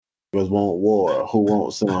Niggas want war. Who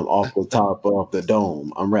wants some off the top of the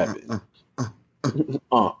dome? I'm rapping.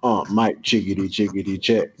 Mike, chickity, chickity,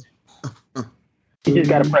 check. You just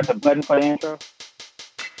gotta press a button for the intro.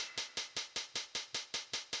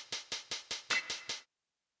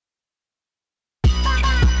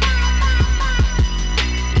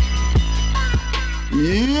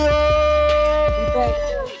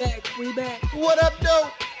 We back. What up,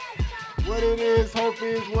 dope? What it is, hope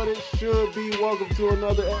is what it should be. Welcome to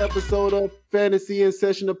another episode of Fantasy in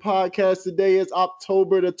Session, the podcast. Today is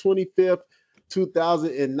October the 25th,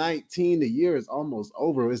 2019. The year is almost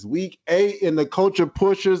over. It's week 8 and the culture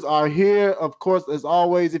pushers are here. Of course, as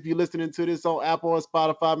always, if you're listening to this on Apple or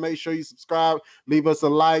Spotify, make sure you subscribe, leave us a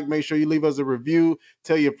like, make sure you leave us a review,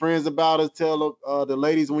 tell your friends about us, tell the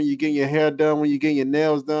ladies when you're getting your hair done, when you're getting your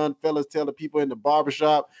nails done, fellas, tell the people in the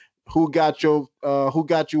barbershop who got you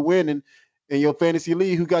winning in your fantasy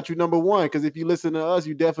league, who got you number one. Because if you listen to us,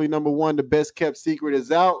 you definitely number one. The best kept secret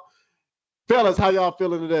is out. Fellas, how y'all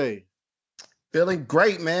feeling today? Feeling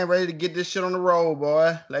great, man. Ready to get this shit on the road,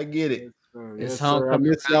 boy. Let's get it. Yes, sir. I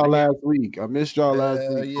missed y'all last week.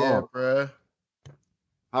 Yeah, bro.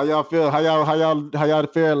 How y'all feel? How y'all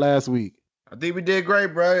fared last week? I think we did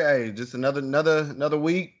great, bro. Hey, just another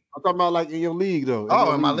week. I'm talking about like in your league, though.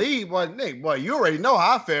 In my league, boy, Nick, boy, you already know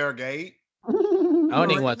how I fare, Gate. I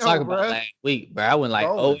don't even want to talk about last week, bro. I went like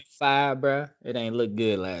 0-5, bro. It ain't look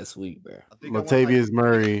good last week, bro. Latavius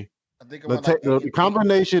Murray. The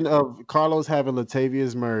combination of Carlos having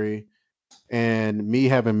Latavius Murray and me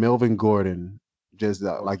having Melvin Gordon, just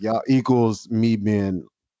like y'all equals me being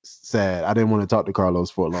sad. I didn't want to talk to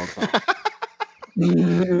Carlos for a long time.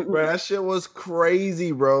 Bro, that shit was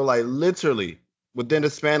crazy, bro. Like literally within the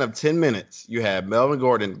span of 10 minutes, you had Melvin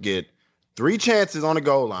Gordon get 3 chances on the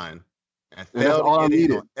goal line. And failed to get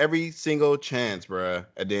in on every single chance, bro.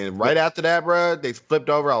 And then right after that, bro, they flipped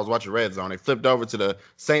over. I was watching Red Zone. They flipped over to the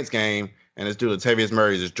Saints game, and this dude, Latavius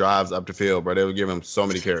Murray, just drives up the field, bro. They would give him so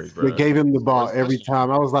many carries, bro. They gave him the ball every time.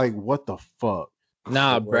 I was like, what the fuck?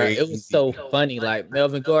 Nah, bro. It was so funny. Like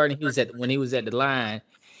Melvin Gordon, when he was at the line,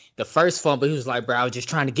 the first fumble, he was like, bro, I was just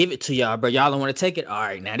trying to give it to y'all, bro. Y'all don't want to take it. All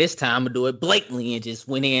right, now this time I'm gonna do it blatantly, and just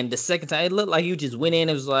went in. The second time, it looked like you just went in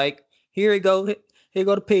and was like, here we go. Here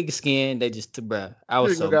go the pigskin. They just, bro. I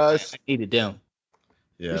was so guys. I needed them.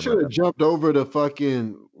 Yeah, he should have jumped over the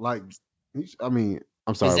fucking I mean,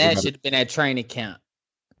 I'm sorry. His ass should have been at training camp.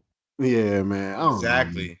 Yeah, man.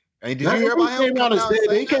 Exactly. And did you hear about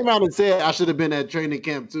him? He came out and said I should have been at training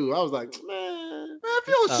camp too. I was like, man, if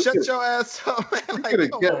you don't shut your ass up, man. Like, could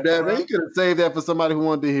have kept that, man. You could have saved that for somebody who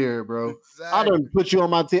wanted to hear it, bro. Exactly. I done put you on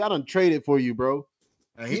my team. I done traded for you, bro.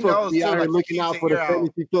 And he knows too, like, looking out for the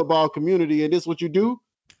fantasy football community, and this what you do?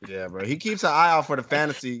 Yeah, bro. He keeps an eye out for the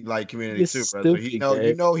fantasy community too, bro.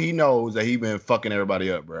 So he knows that he been fucking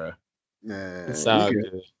everybody up, bro. Man, it's all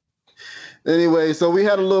good. Anyway, so we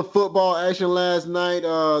had a little football action last night.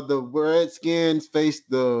 The Redskins faced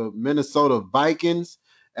the Minnesota Vikings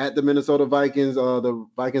at the Minnesota Vikings. The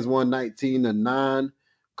Vikings won 19-9.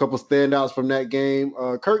 Couple standouts from that game.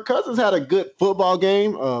 Kirk Cousins had a good football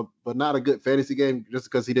game, but not a good fantasy game just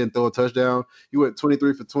because he didn't throw a touchdown. He went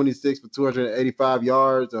 23 for 26 for 285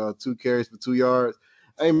 yards, 2 carries for 2 yards.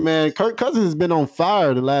 Hey, man, Kirk Cousins has been on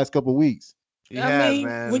fire the last couple weeks.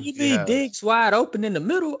 When you leave Diggs wide open in the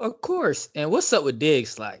middle, of course. And what's up with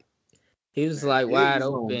Diggs? Like, he was like wide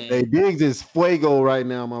open. Hey, Diggs is fuego right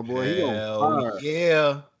now, my boy. He on fire.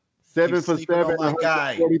 Yeah. 7 for 7,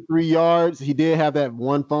 43 yards. He did have that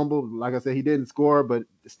one fumble. Like I said, he didn't score, but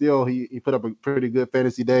still he put up a pretty good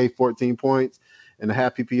fantasy day, 14 points in the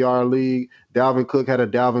half PPR league. Dalvin Cook had a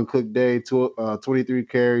Dalvin Cook day, 23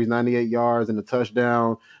 carries, 98 yards, and a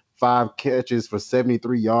touchdown, 5 catches for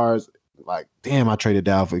 73 yards. Like, damn, I traded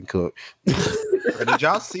Dalvin Cook. Did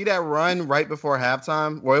y'all see that run right before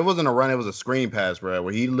halftime? Well, it wasn't a run. It was a screen pass, bro,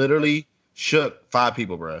 where he literally shook 5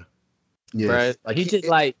 people, bro. Yes. Like he just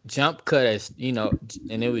jump cut us,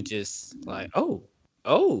 and it was just like, oh.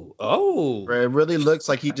 Bro, it really looks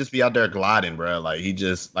like he just be out there gliding, bro. Like he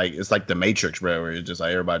just it's like the Matrix, bro, where it's just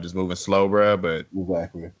like everybody just moving slow, bro. But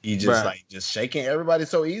exactly, he just just shaking everybody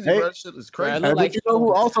so easy, bro. Shit is crazy. But you know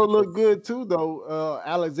who also looked good too, though?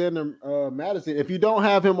 Alexander Madison. If you don't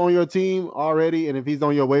have him on your team already, and if he's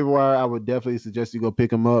on your waiver wire, I would definitely suggest you go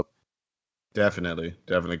pick him up. Definitely,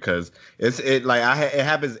 because it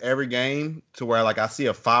happens every game to where I see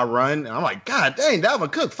a 5 run and I'm like, God dang,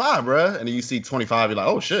 Dalvin Cook 5, bro, and then you see 25, you're like,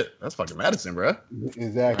 oh shit, that's fucking Madison, bro.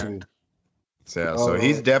 Exactly. So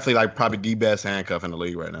he's definitely probably the best handcuff in the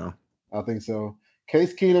league right now. I think so.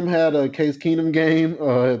 Case Keenum had a Case Keenum game,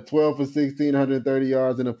 12 for 16, 130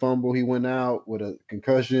 yards and a fumble. He went out with a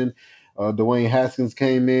concussion. Dwayne Haskins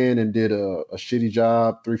came in and did a shitty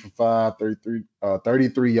job, 3 for 5,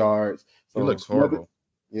 33 yards. So he looks horrible.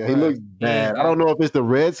 Yeah, he looks bad. I don't know if it's the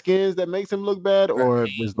Redskins that makes him look bad or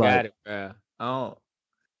if it's like. Got it, bro. Oh,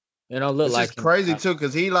 it don't look it's like just crazy too,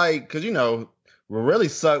 because what really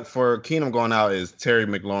sucked for Keenum going out is Terry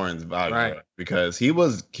McLaurin's value, right? Because he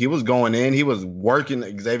was going in, he was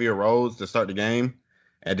working Xavier Rhodes to start the game,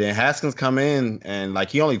 and then Haskins come in and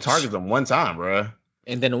like he only targets him one time, bro.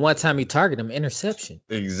 And then the one time he targeted him, interception.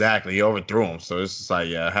 Exactly, he overthrew him. So it's just like,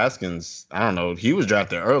 yeah, Haskins. I don't know. He was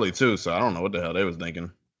drafted early too, so I don't know what the hell they was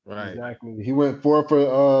thinking. Right. Exactly. He went 4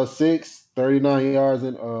 for 6, 39 yards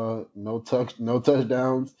and no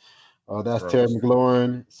touchdowns. That's Terry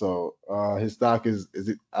McLaurin. So his stock is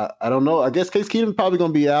it? I don't know. I guess Case Keenum's probably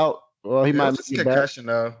gonna be out. Well, he might be concussion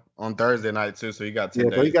though on Thursday night too. So he got 10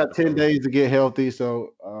 days. So he got 10 days to get healthy.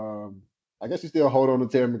 So I guess you still hold on to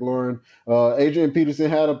Terry McLaurin. Adrian Peterson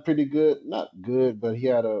had a pretty good, not good, but he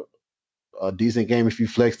had a decent game if you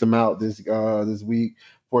flexed him out this week.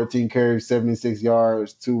 14 carries, 76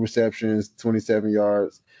 yards, 2 receptions, 27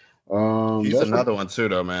 yards. He's another one too,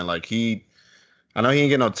 though, man. Like I know he ain't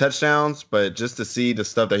get no touchdowns, but just to see the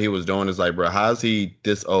stuff that he was doing is like, bro, how's he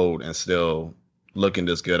this old and still looking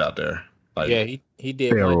this good out there? Like, yeah, he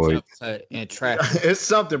did one jump cut and track. It's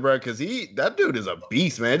something, bro, because that dude is a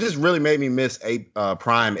beast, man. It just really made me miss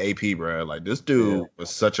prime AP, bro. Like this dude was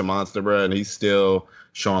such a monster, bro, and he's still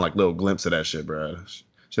showing like little glimpse of that shit, bro. It's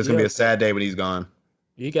just gonna be a sad day when he's gone.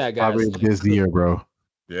 You got guys probably this year, bro.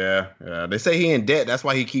 Yeah. They say he in debt. That's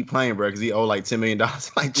why he keep playing, bro, because he owe like $10 million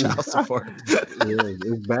like child support.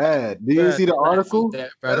 It's bad. Did you see the article?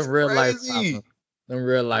 That's them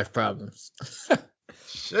real life problems.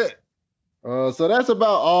 Shit. So that's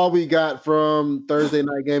about all we got from Thursday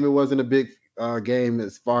night game. It wasn't a big game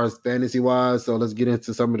as far as fantasy wise. So let's get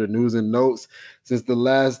into some of the news and notes since the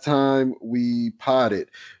last time we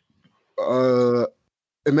potted.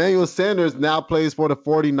 Emmanuel Sanders now plays for the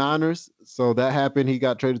 49ers. So that happened. He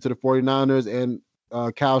got traded to the 49ers, and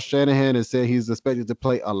Kyle Shanahan has said he's expected to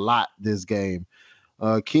play a lot this game.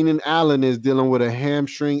 Keenan Allen is dealing with a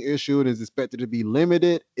hamstring issue and is expected to be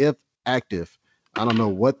limited if active. I don't know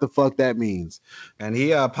what the fuck that means. And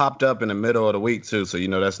he popped up in the middle of the week too. So,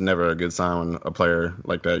 that's never a good sign when a player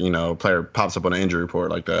like that, a player pops up on an injury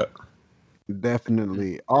report like that.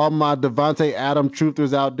 Definitely. All my Devontae Adams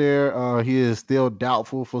truthers out there, he is still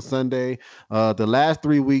doubtful for Sunday. The last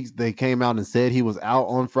 3 weeks, they came out and said he was out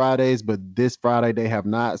on Fridays, but this Friday they have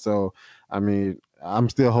not. So, I mean, I'm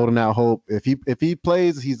still holding out hope. If he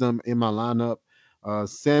plays, he's in my lineup.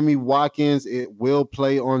 Sammy Watkins, it will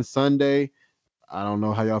play on Sunday. I don't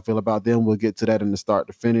know how y'all feel about them. We'll get to that in the start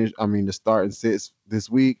and sits this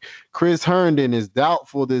week. Chris Herndon is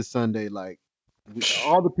doubtful this Sunday. Like,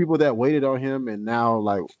 all the people that waited on him, and now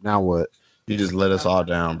what? He just let us all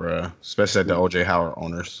down, bro. Especially at the OJ Howard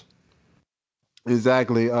owners.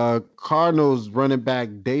 Exactly. Cardinals running back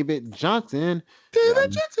David Johnson. There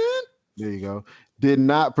you go. Did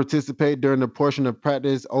not participate during the portion of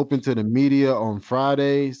practice open to the media on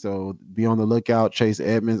Friday. So be on the lookout, Chase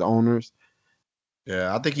Edmonds owners.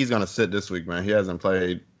 Yeah, I think he's gonna sit this week, man. He hasn't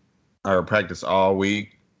played or practiced all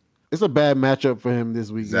week. It's a bad matchup for him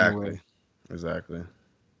this week. Exactly.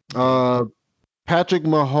 Patrick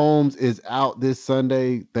Mahomes is out this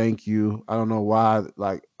Sunday. Thank you. I don't know why.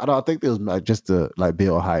 I think it was just to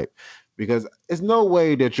build hype, because it's no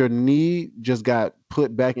way that your knee just got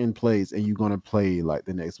put back in place and you're gonna play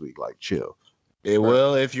the next week. Chill. It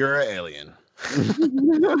will if you're an alien.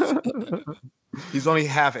 He's only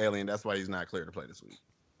half alien. That's why he's not clear to play this week.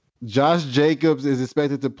 Josh Jacobs is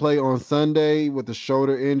expected to play on Sunday with a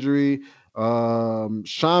shoulder injury.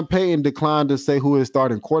 Sean Payton declined to say who his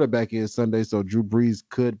starting quarterback is Sunday, so Drew Brees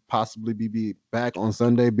could possibly be back on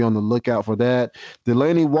Sunday. Be on the lookout for that.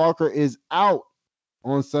 Delaney Walker is out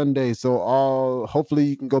on Sunday, so hopefully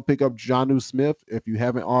you can go pick up Jonnu Smith if you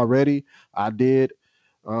haven't already. I did.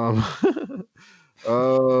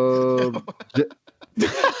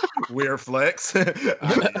 Weird flex.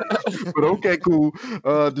 But okay, cool.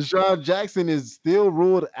 Deshaun Jackson is still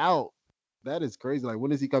ruled out. That is crazy.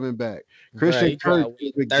 When is he coming back? Christian Kirk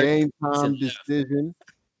is a game time decision.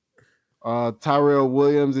 Tyrell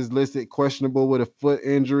Williams is listed questionable with a foot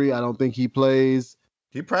injury. I don't think he plays.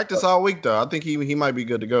 He practiced all week though. I think he might be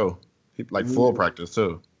good to go. Full practice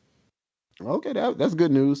too. Okay, that's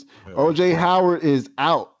good news. Yeah. OJ Howard is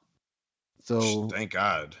out. So thank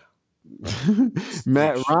God.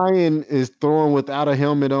 Matt Ryan is throwing without a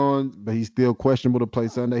helmet on, but he's still questionable to play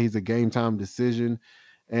Sunday. He's a game time decision.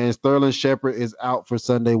 And Sterling Shepard is out for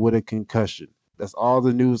Sunday with a concussion. That's all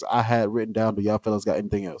the news I had written down. Do y'all fellas got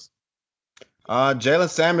anything else? Jalen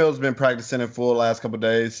Samuel's been practicing in full last couple of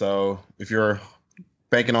days, so if you're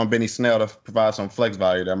banking on Benny Snell to provide some flex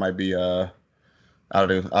value, that might be out of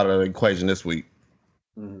the equation this week.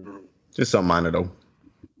 Mm-hmm. Just something minor though.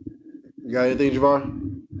 You got anything,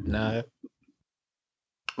 Javar? No.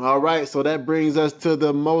 All right, so that brings us to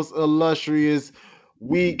the most illustrious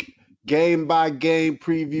week game by game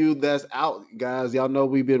preview that's out, guys. Y'all know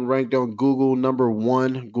we've been ranked on Google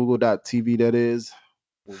 #1, Google.tv. That is,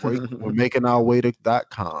 we're making our way to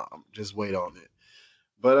 .com. Just wait on it.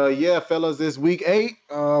 But yeah, fellas, this week 8.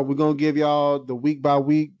 We're gonna give y'all the week by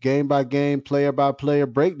week, game by game, player by player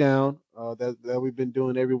breakdown that we've been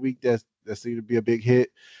doing every week. That seemed to be a big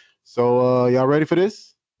hit. So y'all ready for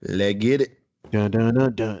this? Let's get it. Dun, dun,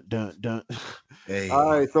 dun, dun, dun, dun. Hey.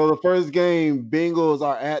 All right, so the first game, Bengals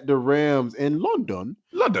are at the Rams in London.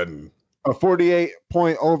 A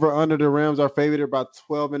 48-point over under. The Rams are favored by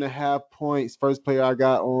 12.5 points. First player I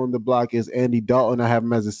got on the block is Andy Dalton. I have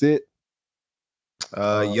him as a sit.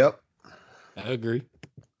 Yep. I agree.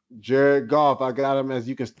 Jared Goff, I got him as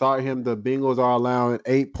you can start him. The Bengals are allowing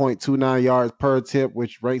 8.29 yards per attempt,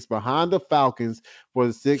 which ranks behind the Falcons for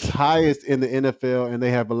the 6th highest in the NFL, and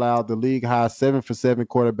they have allowed the league high 7 for 7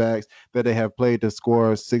 quarterbacks that they have played to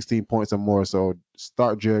score 16 points or more. So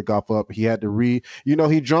start Jared Goff up. He had to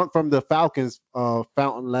he drunk from the Falcons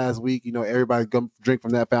fountain last week. Everybody drink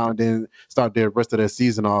from that fountain, then start the rest of their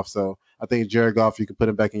season off. So I think Jared Goff, you can put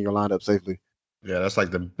him back in your lineup safely. Yeah, that's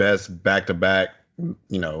like the best back-to-back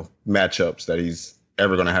matchups that he's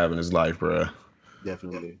ever going to have in his life, bro.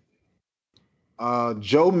 Definitely.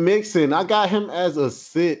 Joe Mixon, I got him as a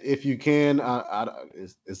sit if you can.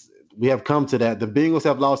 We have come to that. The Bengals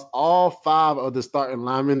have lost all 5 of the starting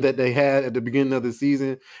linemen that they had at the beginning of the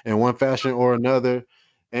season in one fashion or another.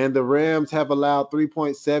 And the Rams have allowed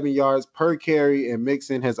 3.7 yards per carry, and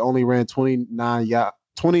Mixon has only ran 29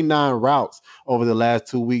 routes over the last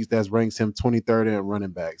 2 weeks. That ranks him 23rd in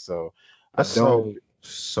running back. So that's so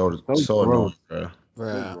annoying, bro. Bro,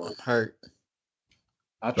 I'm hurt.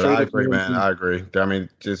 I agree, man. I agree. I mean,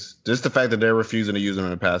 just the fact that they're refusing to use him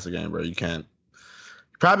in the passing game, bro. You can't.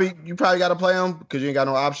 You probably got to play him because you ain't got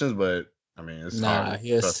no options. But I mean, it's hard.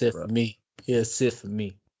 He'll sit for me. He'll sit for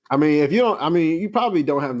me. I mean, you probably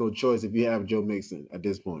don't have no choice if you have Joe Mixon at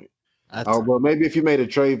this point. Well, maybe if you made a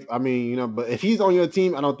trade, but if he's on your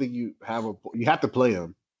team, I don't think you have to play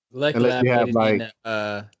him. Luckily, I made it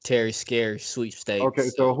in Terry Scary sweepstakes. Okay,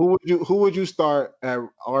 so who would you start at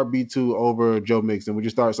RB2 over Joe Mixon? Would you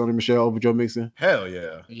start Sony Michel over Joe Mixon? Hell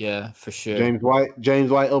yeah. Yeah, for sure.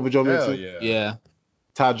 James White over Joe Mixon? Hell yeah. Yeah.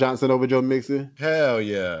 Ty Johnson over Joe Mixon? Hell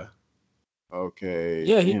yeah. Okay.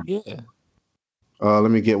 Yeah.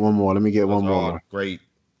 Let me get one more. Great.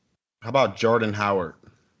 How about Jordan Howard?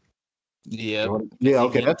 Yeah.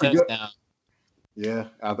 Okay, that's a good. Yeah,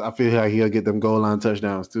 I feel like he'll get them goal line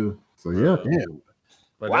touchdowns too. So yeah, damn.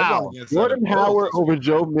 Wow, Jordan Howard over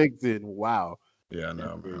Joe Mixon. Wow. Yeah, I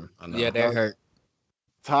know, man. I know. Yeah, that hurt.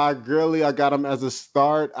 Ty Gurley, I got him as a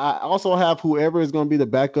start. I also have whoever is going to be the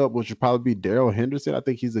backup, which would probably be Darrell Henderson. I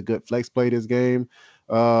think he's a good flex play this game.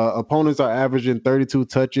 Opponents are averaging 32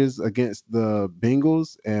 touches against the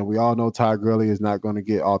Bengals, and we all know Ty Gurley is not going to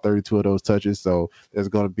get all 32 of those touches, so there's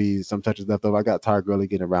going to be some touches left over. I got Ty Gurley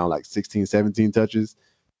getting around like 16, 17 touches.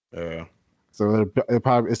 Yeah. So it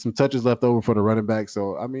probably is some touches left over for the running back.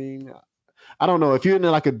 So, I mean, I don't know. If you're in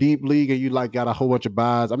like a deep league and you like got a whole bunch of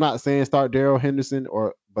buys, I'm not saying start Darrell Henderson,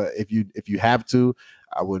 but if you have to,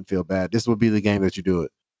 I wouldn't feel bad. This would be the game that you do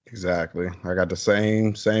it. Exactly. I got the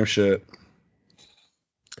same shit.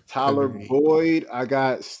 Tyler Boyd, I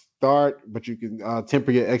got start, but you can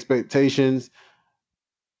temper your expectations.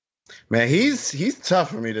 Man, he's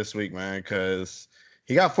tough for me this week, man, because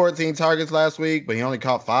he got 14 targets last week, but he only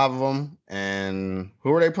caught 5 of them. And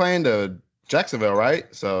who were they playing? The Jacksonville,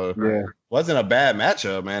 right? So yeah, wasn't a bad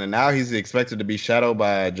matchup, man. And now he's expected to be shadowed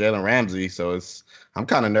by Jalen Ramsey. So I'm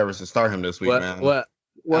kind of nervous to start him this week, man. Well,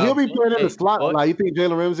 he'll be playing in the slot. Like, you think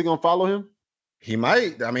Jalen Ramsey gonna follow him? He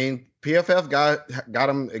might. I mean, PFF got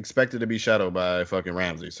him expected to be shadowed by fucking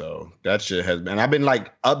Ramsey. So that shit has been. I've been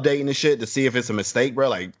like updating the shit to see if it's a mistake, bro.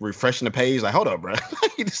 Like refreshing the page. Like, hold up, bro.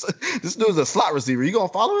 This dude's a slot receiver. You gonna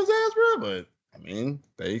follow his ass, bro? But I mean,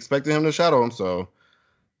 they expected him to shadow him. So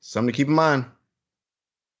something to keep in mind.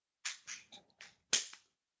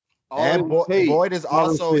 And Boyd is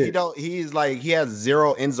also he has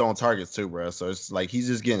 0 end zone targets too, bro. So it's like he's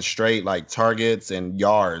just getting straight like targets and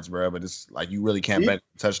yards, bro. But it's like you really can't bet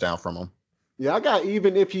a touchdown from him. Yeah, I got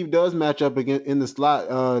even if he does match up again in the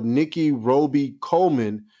slot, Nicky Roby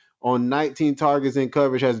Coleman on 19 targets in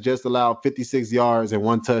coverage has just allowed 56 yards and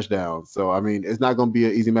 1 touchdown. So I mean, it's not going to be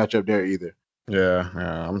an easy matchup there either. Yeah,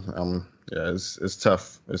 Yeah, it's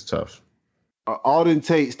tough. It's tough. Alden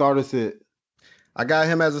Tate, starter sit. I got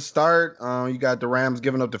him as a start. You got the Rams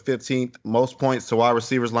giving up the 15th most points to wide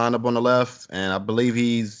receivers lined up on the left, and I believe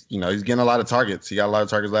he's getting a lot of targets. He got a lot of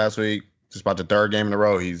targets last week. Just about the third game in a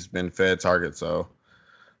row, he's been fed targets. So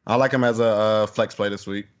I like him as a flex play this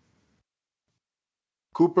week.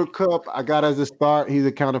 Cooper Kupp, I got as a start. He's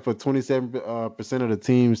accounted for 27% of the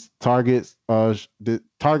team's targets, the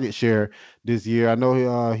target share this year. I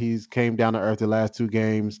know he's came down to earth the last two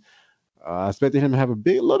games. I expected him to have a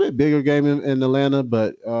little bit bigger game in Atlanta,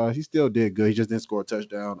 but he still did good. He just didn't score a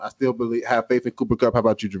touchdown. I still have faith in Cooper Kupp. How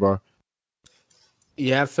about you, Javar?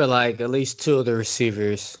 Yeah, I feel like at least two of the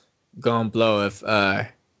receivers gonna blow if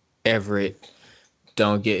Everett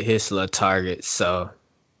don't get his little target. So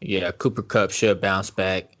yeah, Cooper Kupp should bounce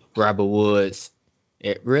back. Robert Woods,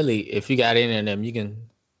 if you got any of them, you can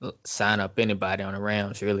sign up anybody on the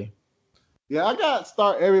Rams, really. Yeah, I got to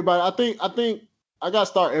start everybody. I think I got to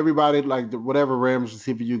start everybody, like whatever Rams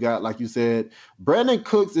receiver you got, like you said. Brandon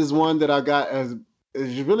Cooks is one that I got as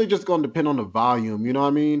is really just going to depend on the volume. You know what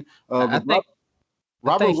I mean?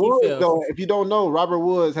 Robert Woods, though, if you don't know, Robert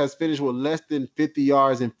Woods has finished with less than 50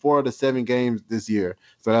 yards in 4 of the 7 games this year.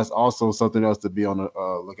 So that's also something else to be on the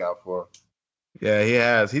lookout for. Yeah, he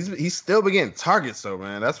has. He's still been getting targets, though,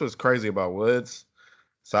 man. That's what's crazy about Woods.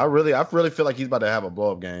 So I really feel like he's about to have a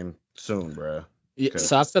blow-up game soon, bro. Yeah,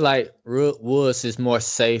 so I feel like Woods is more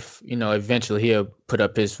safe. Eventually he'll put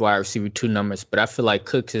up his wide receiver 2 numbers, but I feel like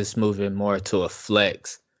Cooks is moving more to a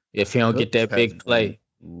flex. If he don't get that big play.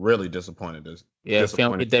 Really disappointed. If he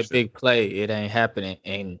don't get that big play, it ain't happening.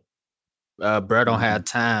 And bro don't have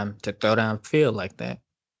time to throw down field like that.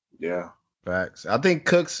 Yeah. Facts. I think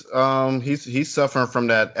Cooks, he's suffering from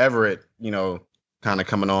that Everett, kind of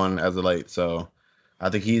coming on as of late. So I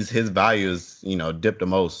think his value is, dipped the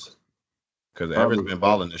most because Everett's been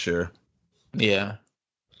balling this year. Yeah.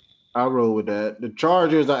 I roll with that. The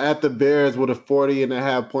Chargers are at the Bears with a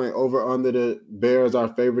 40.5 point over under. The Bears are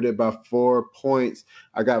favored by 4 points.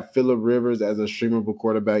 I got Phillip Rivers as a streamable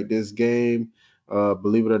quarterback this game.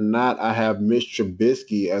 Believe it or not, I have Mitch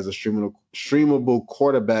Trubisky as a streamable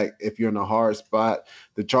quarterback if you're in a hard spot.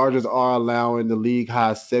 The Chargers are allowing the league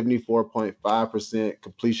high 74.5%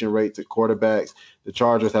 completion rate to quarterbacks. The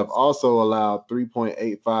Chargers have also allowed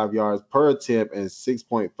 3.85 yards per attempt and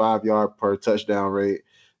 6.5 yards per touchdown rate.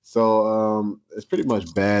 So it's pretty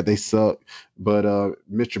much bad. They suck, but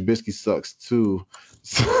Mitch Trubisky sucks too.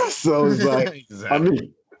 So it's like, exactly. I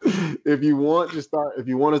mean, if you want to start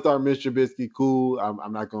Mitch Trubisky, cool.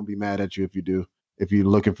 I'm not gonna be mad at you if you do. If you're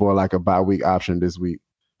looking for like a bye week option this week.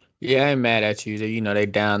 Yeah, I ain't mad at you. They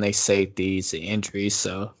down, they safeties, the injuries,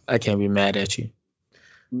 so I can't be mad at you.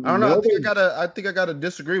 I don't know. I think I gotta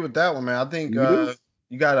disagree with that one, man. I think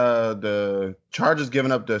you got the Chargers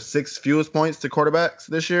giving up the 6 fewest points to quarterbacks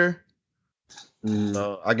this year.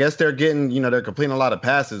 So I guess they're getting, they're completing a lot of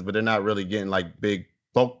passes, but they're not really getting like big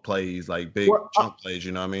bulk plays, like big chunk plays.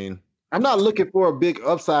 You know what I mean? I'm not looking for a big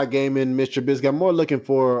upside game in Mr. Trubisky. I'm more looking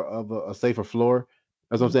for a safer floor.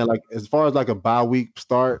 That's what I'm saying. Like as far as like a bye week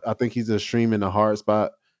start, I think he's a stream in a hard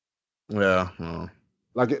spot. Yeah.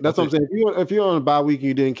 Like that's what I'm saying. If you're on a bye week,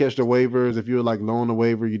 you didn't catch the waivers. If you're like low on the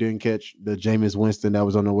waiver, you didn't catch the Jameis Winston that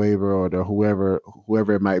was on the waiver, or the whoever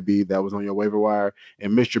it might be that was on your waiver wire.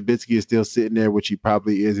 And Mr. Trubisky is still sitting there, which he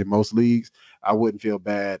probably is in most leagues. I wouldn't feel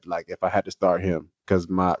bad like if I had to start him because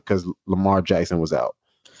Lamar Jackson was out.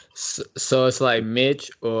 So it's like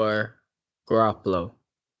Mitch or Garoppolo.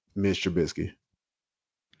 Mitch Trubisky.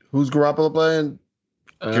 Who's Garoppolo playing?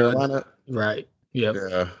 Carolina. Right. Yep.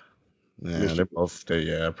 Yeah. Yeah, they're both.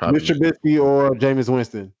 Yeah, probably. Mr. Trubisky or Jameis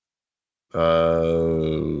Winston?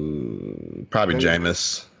 Probably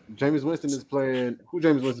Jameis. Jameis Winston is playing. Who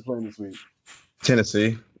Jameis Winston playing this week?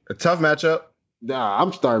 Tennessee. A tough matchup. Nah,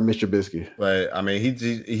 I'm starting Mr. Trubisky. But I mean, he's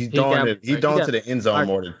going to the end zone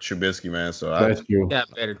more than Trubisky, man. So that's true. He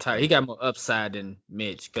got better target. He got more upside than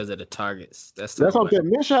Mitch because of the targets. That's what I'm saying.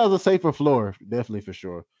 Mitch has a safer floor, definitely for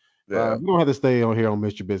sure. Yeah. You don't have to stay on here on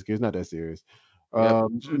Mr. Trubisky. It's not that serious.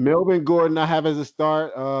 Melvin Gordon I have as a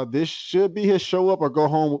start. This should be his show up or go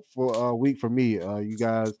home for a week for me. You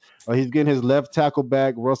guys, he's getting his left tackle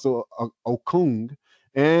back, Russell Okung,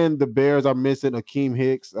 and the Bears are missing Akeem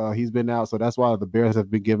Hicks. He's been out, so that's why the Bears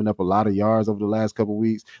have been giving up a lot of yards over the last couple of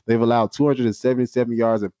weeks. They've allowed 277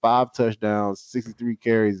 yards and 5 touchdowns, 63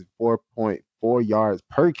 carries, 4.4 yards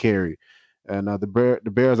per carry. And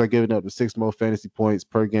the Bears are giving up the 6th most fantasy points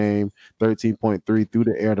per game, 13.3 through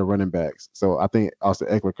the air to running backs. So I think Austin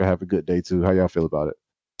Ekeler could have a good day too. How y'all feel about it?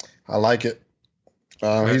 I like it.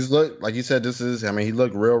 He's looked, like you said, he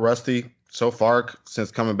looked real rusty so far since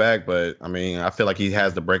coming back, but I mean, I feel like he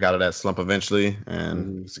has to break out of that slump eventually,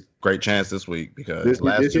 and it's a great chance this week because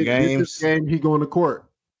last two games, this game he going to court.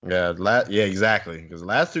 Yeah, exactly. Because the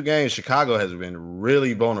last two games, Chicago has been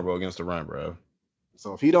really vulnerable against the run, bro.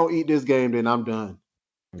 So if he don't eat this game, then I'm done.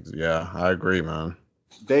 Yeah, I agree, man.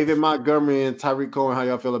 David Montgomery and Tyreek Cohen, how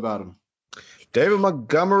y'all feel about him? David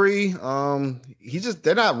Montgomery,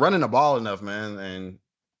 they're not running the ball enough, man, and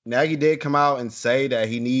Nagy did come out and say that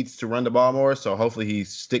he needs to run the ball more, so hopefully he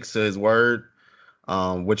sticks to his word,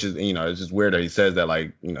 which is, it's just weird that he says that,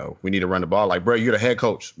 like, we need to run the ball. Like, bro, you're the head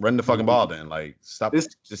coach. Run the fucking ball then. Like, stop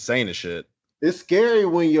just saying this shit. It's scary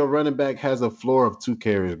when your running back has a floor of 2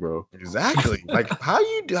 carries, bro. Exactly. Like, how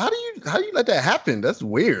you let that happen? That's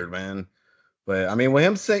weird, man. But, I mean, with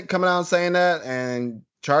him coming out and saying that, and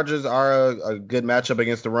Chargers are a good matchup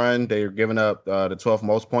against the run. They're giving up the 12th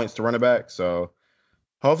most points to running back, so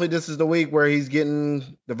hopefully this is the week where he's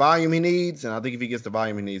getting the volume he needs, and I think if he gets the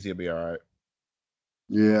volume he needs, he'll be all right.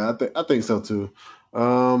 Yeah, I think so too.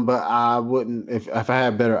 But I wouldn't if I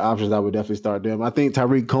had better options, I would definitely start them. I think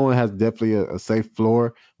Tyreek Cohen has definitely a safe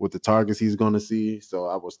floor with the targets he's going to see, so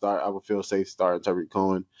I would feel safe starting Tyreek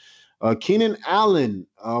Cohen. Keenan Allen,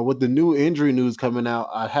 with the new injury news coming out,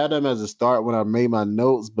 I had him as a start when I made my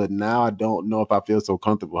notes, but now I don't know if I feel so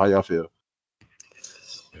comfortable. How y'all feel?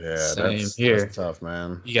 Yeah, Same here. That's tough,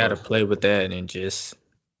 man. You got to play with that and just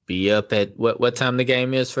be up at what time the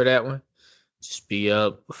game is for that one. Just be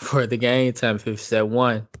up for the game time if it's at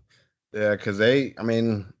 1. Yeah, because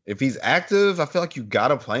if he's active, I feel like you got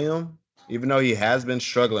to play him, even though he has been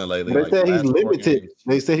struggling lately. They said he's limited.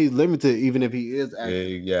 They said he's limited even if he is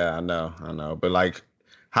active. Yeah, I know. But, like,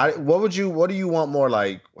 what do you want more?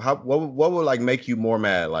 Like, what would, like, make you more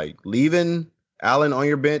mad? Like, leaving Allen on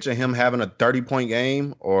your bench and him having a 30-point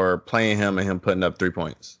game, or playing him and him putting up 3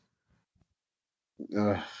 points?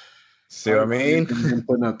 See what I mean?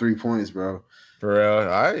 Putting up 3 points, bro. For real? All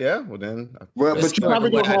right, yeah. Well, then. Well, but you probably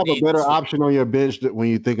don't have a better option on your bench when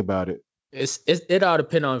you think about it. It all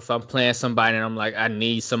depends on if I'm playing somebody and I'm like, I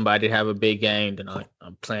need somebody to have a big game, then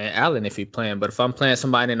I'm playing Allen if he's playing. But if I'm playing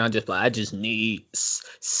somebody and I'm just like, I just need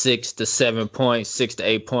 6 to 7 points, 6 to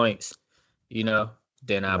 8 points,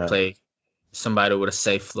 then I play somebody with a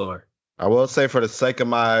safe floor. I will say, for the sake of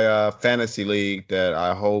my fantasy league, that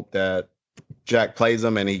I hope that Jack plays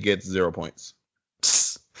him and he gets 0 points.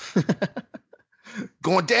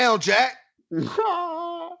 Going down, Jack.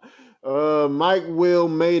 Mike Will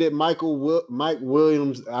made it. Mike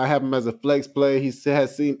Williams, I have him as a flex play. He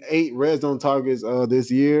has seen 8 red zone targets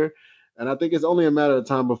this year, and I think it's only a matter of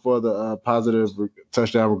time before the positive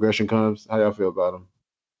touchdown regression comes. How y'all feel about him?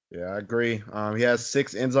 Yeah, I agree. He has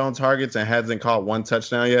 6 end zone targets and hasn't caught 1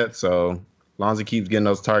 touchdown yet. So as long as he keeps getting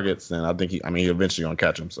those targets, then I think he's eventually gonna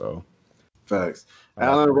catch him. So facts.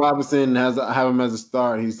 Allen Robinson I have him as a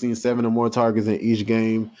start. He's seen 7 or more targets in each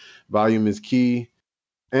game. Volume is key.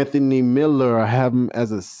 Anthony Miller, I have him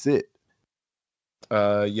as a sit.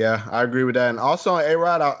 Yeah, I agree with that. And also on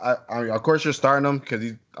A-Rod, I of course you're starting him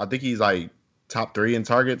because I think he's like top 3 in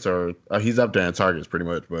targets, or he's up there in targets pretty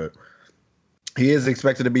much. But he is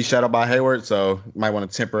expected to be shadowed by Hayward, so you might want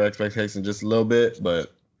to temper expectations just a little bit.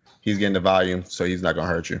 But he's getting the volume, so he's not gonna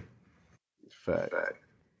hurt you. Fact.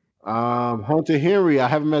 Hunter Henry, I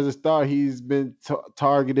have him as a start. He's been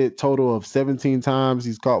targeted total of 17 times.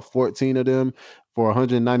 He's caught 14 of them for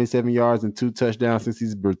 197 yards and 2 touchdowns since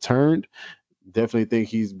he's returned. Definitely think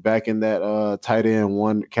he's back in that tight end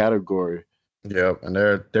 1 category. Yep, and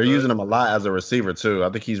they're using him a lot as a receiver too.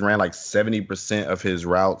 I think he's ran like 70% of his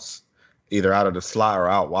routes either out of the slot or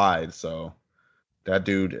out wide. So that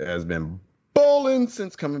dude has been balling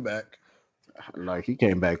since coming back. Like, he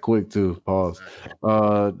came back quick too. Pause.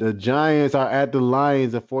 The Giants are at the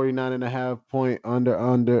Lions, a 49.5 point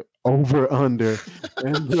over under.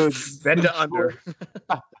 And the under.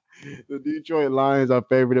 The Detroit Lions are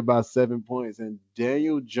favored by 7 points. And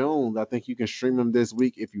Daniel Jones, I think you can stream him this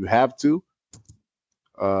week if you have to.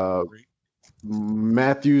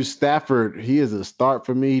 Matthew Stafford, he is a start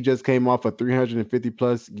for me. He just came off a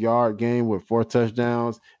 350-plus yard game with 4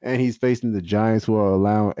 touchdowns, and he's facing the Giants, who are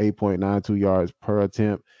allowing 8.92 yards per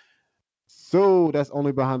attempt. So that's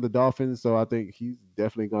only behind the Dolphins, so I think he's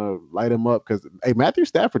definitely going to light him up because, hey, Matthew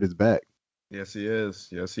Stafford is back. Yes, he is.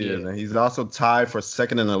 Yes, he is. And he's also tied for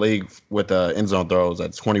second in the league with end zone throws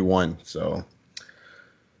at 21. So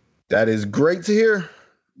that is great to hear.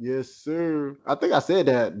 Yes, sir. I think I said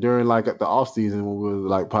that during like the off season when we were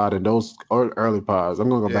like podding those early pods. I'm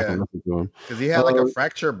gonna go back and listen to him because he had like a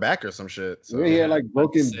fractured back or some shit. So. Yeah, he had like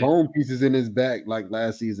broken bone pieces in his back like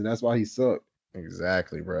last season. That's why he sucked.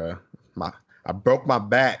 Exactly, bro. I broke my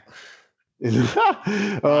back.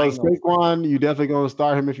 Saquon, you definitely gonna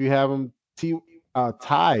start him if you have him. Not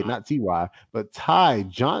Ty, but Ty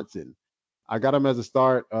Johnson. I got him as a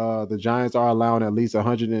start. The Giants are allowing at least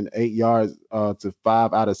 108 yards to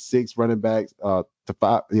 5 out of 6 running backs.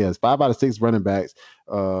 It's 5 out of 6 running backs.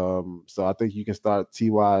 So I think you can start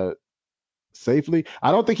Ty safely.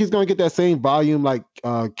 I don't think he's going to get that same volume like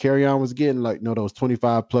Kerryon was getting, like those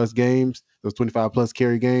 25 plus games, those 25 plus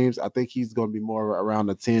carry games. I think he's going to be more around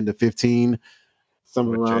the 10 to 15.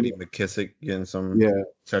 Something around J.D. McKissic getting some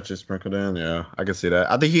touches sprinkled in. Yeah, I can see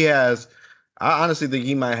that. I honestly think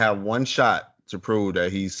he might have one shot to prove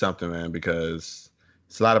that he's something, man, because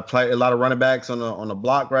it's a lot of running backs on the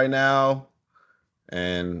block right now,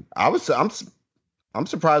 and I'm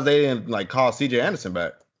surprised they didn't like call C.J. Anderson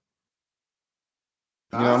back.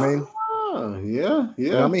 You know what I mean? Yeah.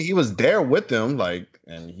 You know, I mean, he was there with them, like,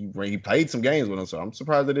 and he played some games with them, so I'm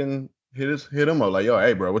surprised they didn't hit him up like, yo,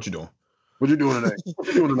 hey, bro, what you doing? What you doing tonight?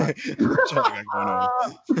 What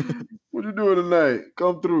you doing tonight?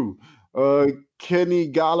 Come through.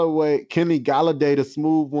 Kenny Galladay, the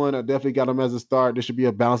smooth one. I definitely got him as a start. This should be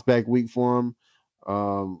a bounce back week for him.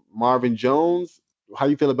 Marvin Jones, how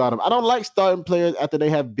you feel about him? I don't like starting players after they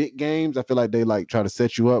have big games. I feel like they like try to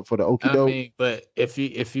set you up for the okie doke. I mean, but if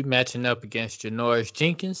you matching up against Janoris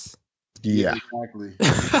Jenkins, yeah, exactly.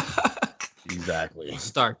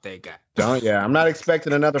 Start that guy. I'm not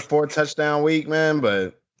expecting another 4 touchdown week, man.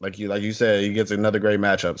 But like you said, he gets another great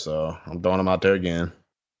matchup, so I'm throwing him out there again.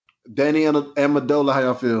 Danny Amendola, how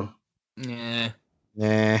y'all feel? Yeah.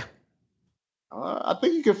 I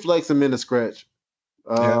think you can flex him in the scratch.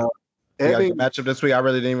 Matchup this week, I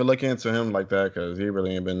really didn't even look into him like that because he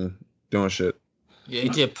really ain't been doing shit. Yeah, he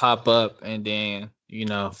just pop up and then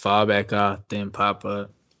fall back off, then pop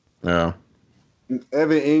up. Yeah.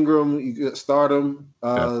 Evan Ingram, you could start him.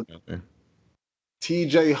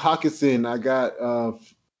 TJ Hawkinson, I got.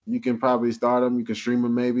 You can probably start him. You can stream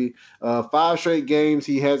him maybe. 5 straight games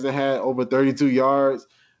he hasn't had over 32 yards,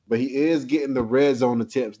 but he is getting the red zone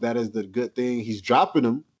attempts. That is the good thing. He's dropping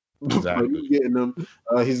them, exactly. But he's getting them.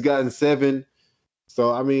 He's gotten 7.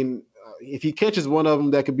 So I mean, if he catches one of them,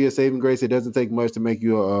 that could be a saving grace. It doesn't take much to make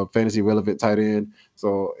you a fantasy relevant tight end.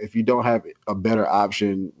 So if you don't have a better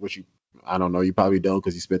option, which I don't know, you probably don't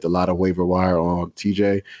because you spent a lot of waiver wire on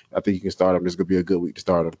TJ. I think you can start him. This could be a good week to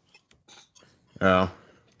start him. Yeah.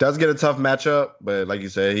 Does get a tough matchup, but like you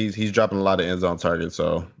said, he's dropping a lot of end zone targets,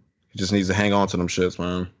 so he just needs to hang on to them shits,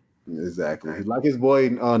 man. Exactly. He's like his boy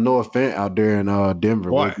Noah Fant out there in Denver.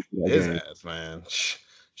 Boy, his ass, man.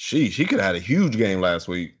 He could have had a huge game last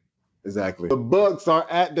week. Exactly. The Bucks are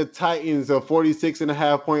at the Titans, a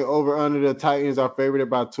 46.5 point over under. The Titans are favored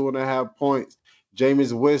by 2.5 points.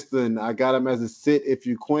 Jameis Winston, I got him as a sit if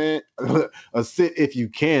you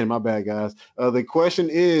can. My bad, guys. The question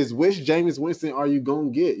is, which Jameis Winston are you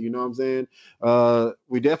going to get? You know what I'm saying?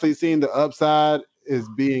 We definitely seen the upside is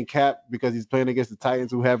being capped because he's playing against the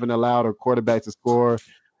Titans, who haven't allowed a quarterback to score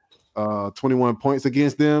 21 points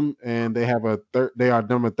against them, and they have they are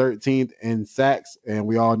number 13th in sacks, and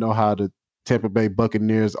we all know how the Tampa Bay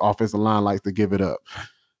Buccaneers offensive line likes to give it up.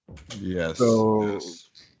 Yes. So,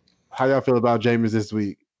 how y'all feel about Jameis this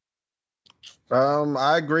week?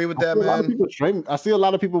 I agree with that, man. I see a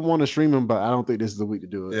lot of people want to stream him, but I don't think this is the week to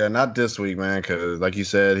do it. Yeah, not this week, man, because like you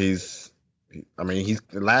said, he's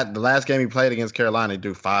the last game he played against Carolina, he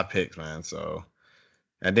threw 5 picks, man. So,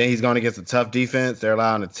 and then he's going against a tough defense. They're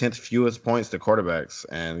allowing the 10th fewest points to quarterbacks,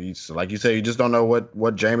 and like you said, you just don't know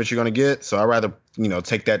what Jameis you're going to get. So I'd rather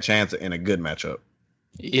take that chance in a good matchup.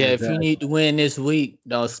 Yeah, exactly. If you need to win this week,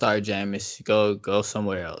 don't start Jameis. Go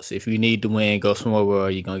somewhere else. If you need to win, go somewhere where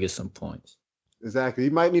you're gonna get some points. Exactly.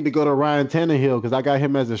 You might need to go to Ryan Tannehill because I got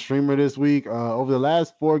him as a streamer this week. Over the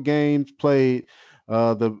last 4 games played,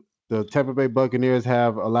 the Tampa Bay Buccaneers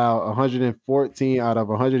have allowed 114 out of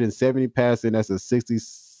 170 passing. That's a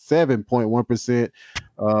 67.1%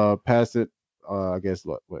 passing. I guess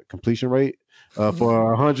what completion rate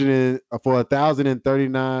for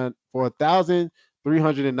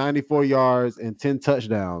 1,394 yards and 10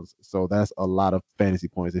 touchdowns. So that's a lot of fantasy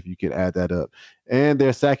points if you could add that up. And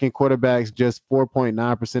they're sacking quarterbacks just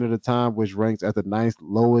 4.9% of the time, which ranks at the 9th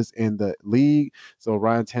lowest in the league. So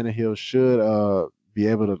Ryan Tannehill should be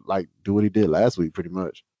able to do what he did last week, pretty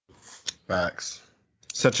much. Facts.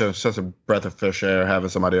 Such a breath of fresh air having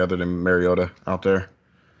somebody other than Mariota out there.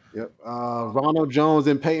 Yep. Ronald Jones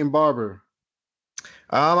and Peyton Barber.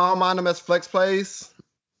 I don't mind them as flex plays.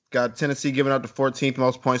 Got Tennessee giving up the 14th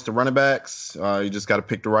most points to running backs. You just got to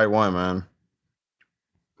pick the right one, man.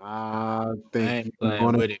 I think you're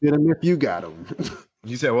going to fit him if you got him.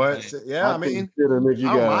 You said what? Yeah, I mean, fit him if you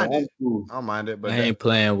I don't got mind him. it. I don't mind it, but I ain't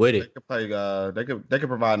playing with it. They could play. They could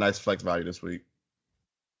provide nice flex value this week.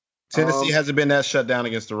 Tennessee hasn't been that shut down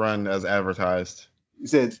against the run as advertised. You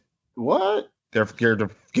said what? They're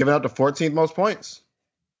giving up the 14th most points.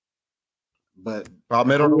 But about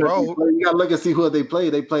middle of the road. You gotta look and see who they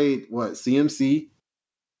played. They played what? CMC.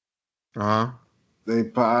 They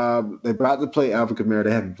about to play Alvin Kamara.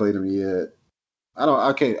 They haven't played him yet. I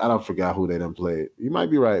don't forget who they done played. You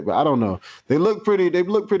might be right, but I don't know. They look pretty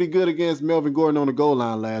good against Melvin Gordon on the goal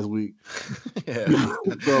line last week. Yeah.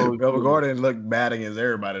 So Melvin Gordon looked bad against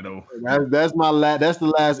everybody though. That's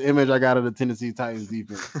the last image I got of the Tennessee Titans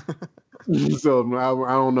defense. So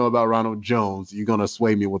I don't know about Ronald Jones. You're gonna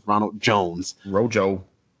sway me with Ronald Jones. Rojo.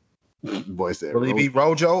 Boy said, will he be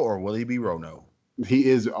Rojo or will he be Rono? He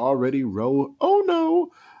is already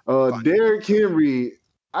Oh no. Derrick Henry.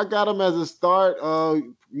 I got him as a start.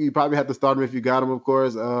 You probably have to start him if you got him, of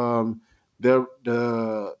course.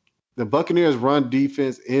 The Buccaneers' run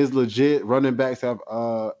defense is legit. Running backs have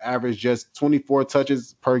averaged just 24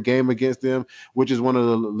 touches per game against them, which is one of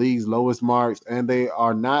the league's lowest marks. And they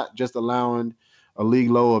are not just allowing a league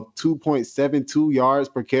low of 2.72 yards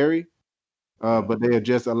per carry, but they are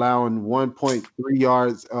just allowing 1.3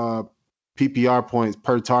 yards PPR points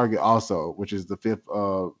per target also, which is the fifth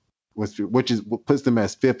which puts them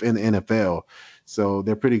as fifth in the NFL. So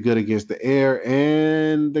they're pretty good against the air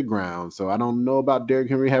and the ground. So I don't know about Derrick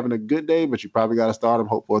Henry having a good day, but you probably got to start him,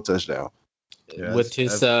 hope for a touchdown. Yeah, with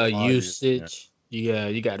his usage,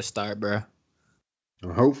 you got to start, bro.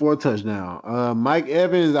 Hope for a touchdown. Mike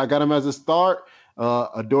Evans, I got him as a start.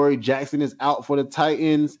 Adoree Jackson is out for the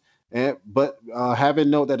Titans. But having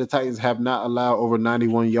note that the Titans have not allowed over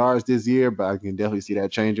 91 yards this year, but I can definitely see that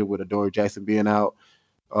changing with Adoree Jackson being out.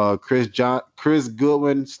 Chris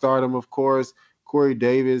Goodwin, stardom, of course. Corey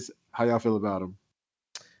Davis, how y'all feel about him?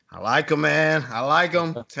 I like him, man. I like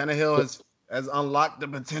him. Tannehill has unlocked the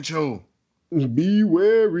potential. Be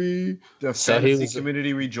wary. The fantasy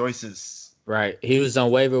community rejoices. Right. He was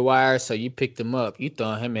on waiver wire, so you picked him up. You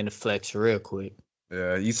throw him in the flex real quick.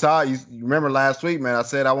 Yeah, you remember last week, man. I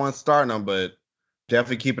said I wasn't starting him, but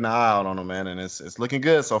definitely keeping an eye out on him, man. And it's looking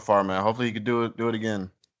good so far, man. Hopefully he could do it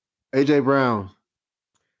again. AJ Brown.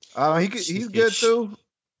 He's good too.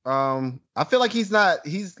 I feel like he's not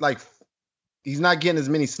getting as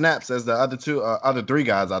many snaps as the other three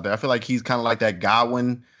guys out there. I feel like he's kind of like that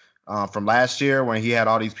Godwin from last year when he had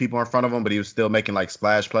all these people in front of him, but he was still making like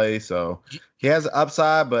splash plays. So he has an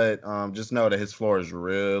upside, but just know that his floor is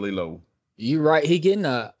really low. You right. He getting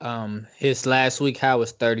his last week high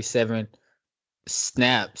was 37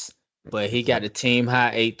 snaps, but he got a team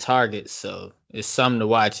high 8 targets. So it's something to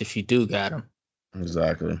watch if you do got him.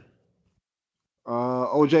 Exactly.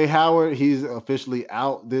 OJ Howard, he's officially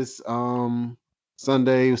out this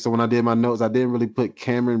Sunday. So when I did my notes, I didn't really put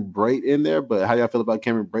Cameron Brate in there, but how y'all feel about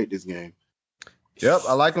Cameron Brate this game? Yep,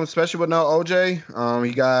 I like him, especially with no OJ.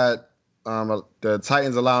 He got the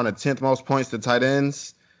Titans allowing the 10th most points to tight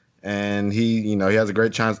ends, and he has a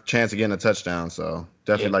great chance of getting a touchdown. So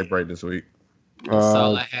definitely like Brate this week. That's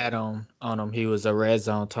all I had on him. He was a red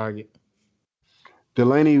zone target.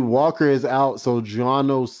 Delaney Walker is out, so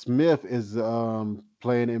Jonnu Smith is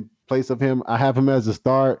playing in place of him. I have him as a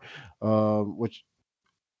start, which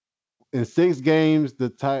in 6 games, the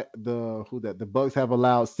Bucs have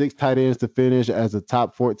allowed 6 tight ends to finish as the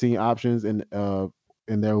top 14 options in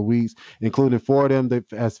their weeks, including 4 of them that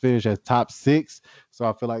has finished as top 6. So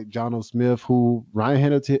I feel like Jonnu Smith, who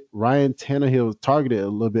Ryan Tannehill targeted a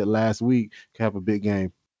little bit last week, can have a big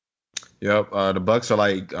game. Yep, the Bucs are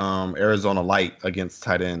like Arizona light against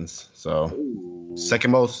tight ends. So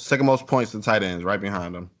second most points to tight ends, right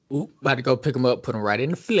behind them. Ooh, about to go pick them up, put them right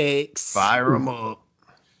in the flex. Fire them up.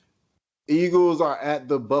 Eagles are at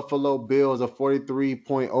the Buffalo Bills. A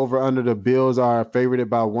 43-point over/under. The Bills are favored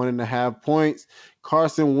by 1.5 points.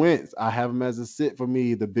 Carson Wentz, I have him as a sit for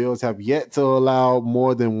me. The Bills have yet to allow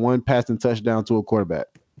more than 1 passing touchdown to a quarterback.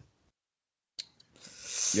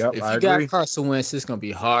 Yep, if you got Carson Wentz, it's gonna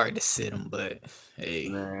be hard to sit him. But hey,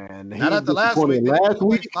 man, not after last week.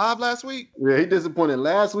 Last week. Yeah, he disappointed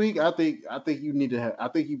last week. I think you need to have. I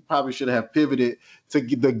think you probably should have pivoted to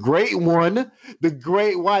the great one, the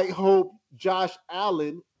great white hope, Josh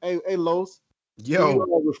Allen. Hey, Los. Yo, can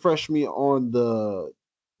you refresh me on the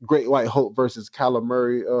great white hope versus Kyler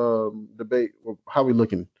Murray debate. How we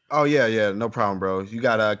looking? Oh yeah, no problem, bro. You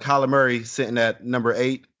got Kyler Murray sitting at number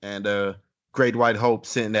 8 and Great White Hope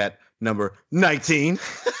sitting at number 19.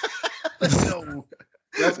 Let's go.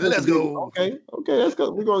 Let's go. Okay, let's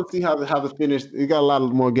go. We're gonna see how the finish. We got a lot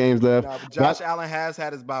of more games left. Nah, but Josh Allen has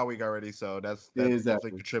had his bye week already, so that's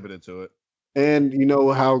definitely contributed to it. And you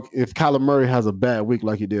know how if Kyler Murray has a bad week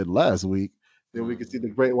like he did last week, then we can see the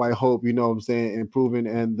Great White Hope, you know what I'm saying, improving.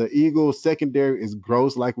 And the Eagles secondary is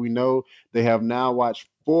gross, like we know. They have now watched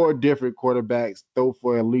 4 different quarterbacks throw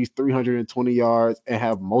for at least 320 yards and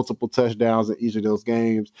have multiple touchdowns in each of those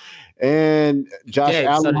games. And Josh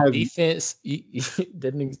Allen has defense. He said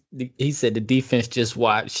the defense just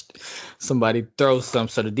watched somebody throw some,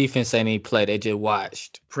 so the defense ain't even play. They just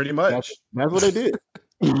watched. Pretty much. That's what they did.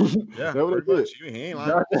 Yeah, that's what they did. He ain't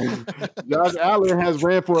lying. Josh Allen has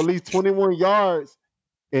ran for at least 21 yards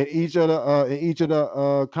in each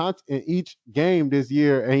game this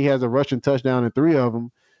year, and he has a rushing touchdown in 3 of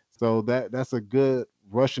them. So that's a good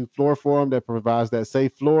rushing floor for him that provides that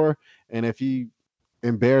safe floor. And if he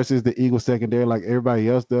embarrasses the Eagles secondary like everybody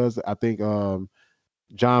else does, I think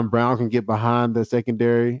John Brown can get behind the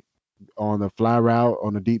secondary on the fly route,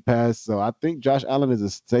 on the deep pass. So I think Josh Allen is a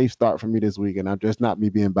safe start for me this week, and I'm just not me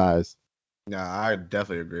being biased. Yeah, I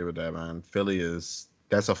definitely agree with that, man.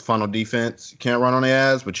 That's a funnel defense. You can't run on the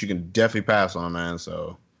ass, but you can definitely pass on, man.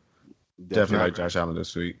 So definitely like Josh Allen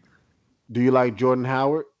this week. Do you like Jordan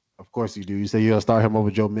Howard? Of course you do. You say you'll start him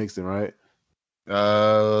over Joe Mixon, right?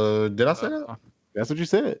 Did I say that? That's what you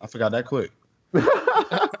said. I forgot that quick.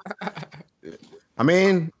 I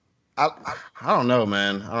mean, I don't know,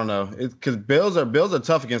 man. I don't know. Because Bills are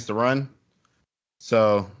tough against the run.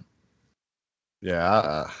 So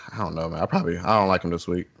yeah, I don't know, man. I don't like him this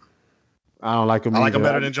week. I don't like him. I like him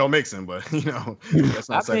better than Joe Mixon, but that's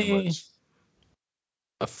not saying much.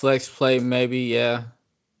 A flex play, maybe, yeah.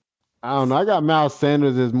 I don't know. I got Miles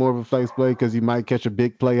Sanders as more of a flex play because you might catch a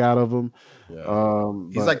big play out of him. Yeah.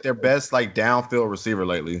 He's like their best downfield receiver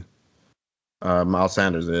lately. Miles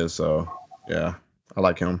Sanders is, so yeah, I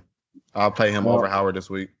like him. I'll play him over Howard this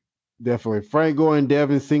week. Definitely. Frank Gore and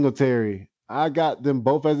Devin Singletary. I got them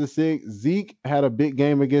both as a 6. Zeke had a big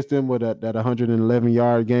game against them with that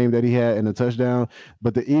 111-yard game that he had and a touchdown.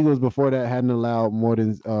 But the Eagles before that hadn't allowed more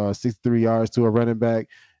than 63 yards to a running back.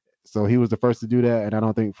 So he was the first to do that. And I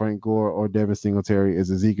don't think Frank Gore or Devin Singletary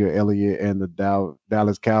is Ezekiel Elliott and the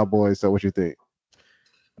Dallas Cowboys. So what you think?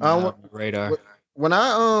 Radar. When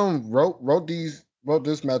I wrote this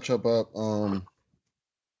matchup up,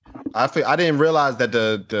 I didn't realize that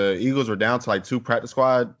the Eagles were down to like 2 practice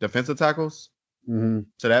squad defensive tackles. Mm-hmm.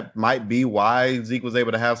 So that might be why Zeke was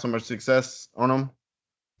able to have so much success on them.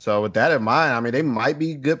 So with that in mind, I mean, they might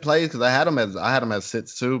be good plays because I had them as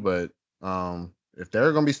sits too. But if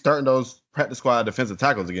they're going to be starting those practice squad defensive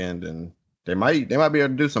tackles again, then they might be able to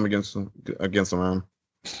do something against them, man.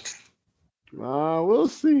 We'll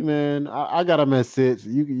see, man. I got them at sits.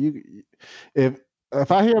 If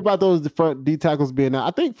I hear about those front D tackles being out,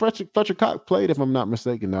 I think Fletcher Cox played, if I'm not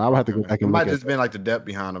mistaken. Though I would have to go back and look. It might just been like the depth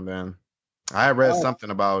behind them, man. I had read something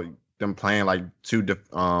about them playing like 2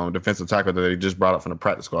 defensive tackles that they just brought up from the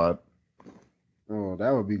practice squad. Oh,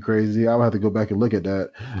 that would be crazy. I would have to go back and look at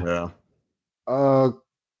that. Yeah.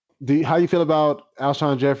 How you feel about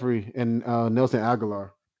Alshon Jeffrey and Nelson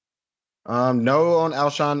Aguilar? No on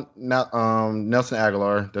Nelson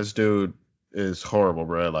Aguilar. This dude is horrible,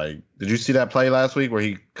 bro. Like, did you see that play last week where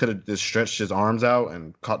he could have just stretched his arms out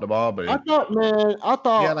and caught the ball? But I thought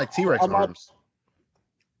he had like T-Rex arms.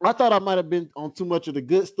 I thought I might have been on too much of the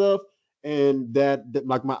good stuff, and that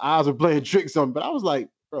like my eyes were playing tricks on me. But I was like,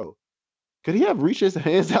 bro, could he have reached his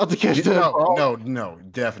hands out to catch that ball? No,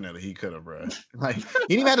 definitely he could have, bro. Like, he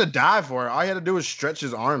didn't even have to dive for it. All he had to do was stretch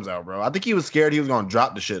his arms out, bro. I think he was scared he was gonna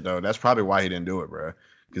drop the shit though. That's probably why he didn't do it, bro.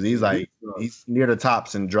 Because he's near the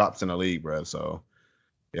tops and drops in the league, bro. So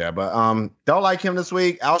yeah, but don't like him this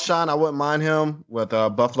week. Alshon, I wouldn't mind him with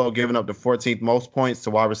Buffalo giving up the 14th most points to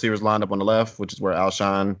wide receivers lined up on the left, which is where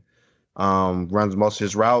Alshon runs most of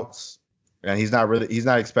his routes, and he's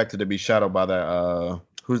not expected to be shadowed by that.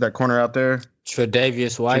 Who's that corner out there?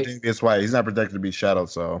 Tre'Davious White. He's not projected to be shadowed,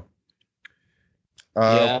 so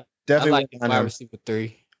yeah, definitely I like wide receiver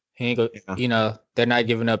 3. He ain't go, yeah. They're not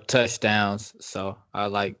giving up touchdowns, so I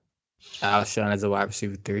like Alshon as a wide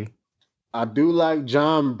receiver 3. I do like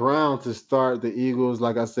John Brown to start the Eagles.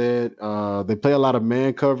 Like I said, they play a lot of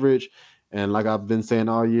man coverage, and like I've been saying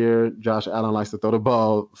all year, Josh Allen likes to throw the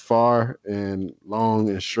ball far and long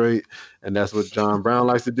and straight, and that's what John Brown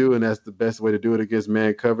likes to do, and that's the best way to do it against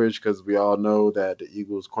man coverage because we all know that the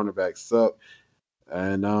Eagles cornerbacks suck,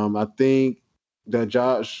 and I think that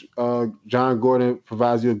John Gordon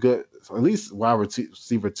provides you a good, at least wide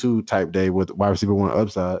receiver 2 type day with wide receiver 1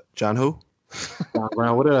 upside. John who? John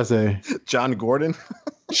Brown. What did I say? John Gordon.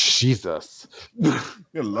 Jesus.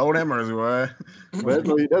 Lord have mercy, boy. That's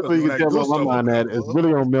what you can tell me on my mind that it's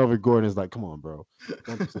really on Melvin Gordon. It's like, come on, bro.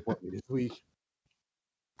 Don't disappoint me this week.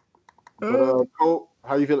 But Cole,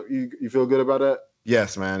 how you feel? You feel good about that?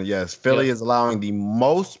 Yes, man. Yes. Philly is allowing the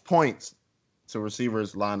most points to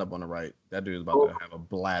receivers lined up on the right. That dude is about to have a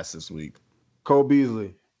blast this week. Cole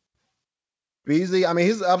Beasley. I mean,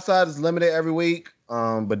 his upside is limited every week,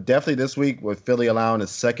 but definitely this week with Philly allowing the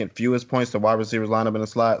second fewest points to wide receivers lined up in the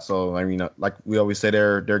slot. So, I mean, like we always say,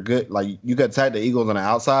 they're good. Like, you could attack the Eagles on the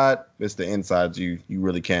outside. It's the insides you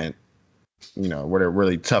really can't, where they're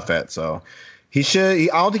really tough at. So, I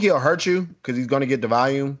don't think he'll hurt you because he's going to get the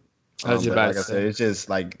volume. Like I said, it's just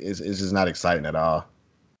like it's just not exciting at all.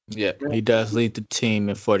 Yeah, he does lead the team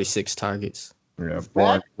in 46 targets. Yeah,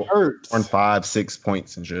 4 and 5, 6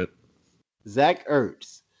 points and shit. Zach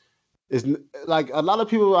Ertz is like a lot of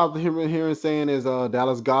people out here saying is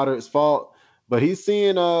Dallas Goedert's fault, but he's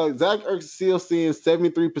seeing Zach Ertz still seeing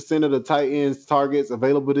 73% of the tight ends targets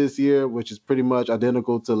available this year, which is pretty much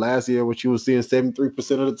identical to last year, which he was seeing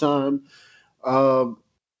 73% of the time.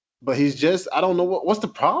 But he's just, I don't know what's the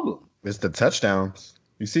problem. It's the touchdowns.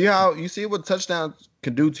 You see what touchdowns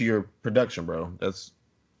can do to your production, bro. That's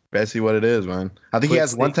basically what it is, man. I think he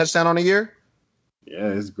has 1 touchdown on a year. Yeah,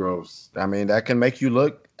 it's gross. I mean, that can make you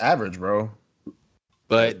look average, bro.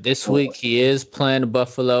 But this week he is playing the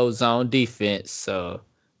Buffalo zone defense, so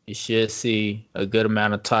you should see a good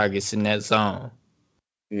amount of targets in that zone.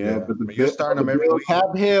 Yeah, but you're starting them every week.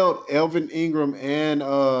 Have held Elvin Ingram and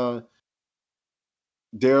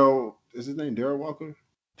Darren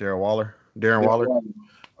Waller. Darren Waller.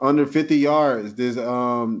 Under 50 yards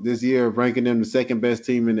this year, ranking them the second best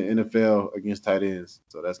team in the NFL against tight ends.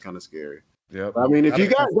 So that's kind of scary. Yep. I mean, if you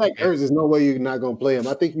got Zach Ertz, there's no way you're not going to play him.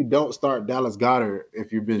 I think you don't start Dallas Goedert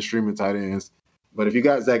if you've been streaming tight ends. But if you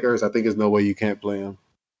got Zach Ertz, I think there's no way you can't play him.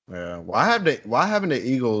 Yeah. Why haven't the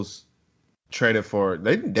Eagles traded for?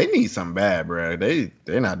 They need something bad, bro.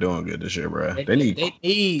 They're not doing good this year, bro. They need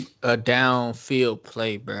a downfield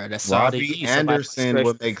play, bro. That's Robbie all they need. Anderson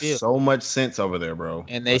would make so much sense over there, bro.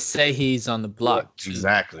 And they say he's on the block too.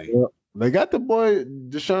 Exactly. Yeah. They got the boy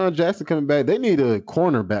Deshaun Jackson coming back. They need a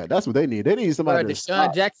cornerback. That's what they need. They need somebody. Bro,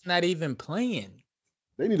 Deshaun Jackson not even playing.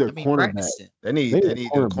 They need a cornerback. They need a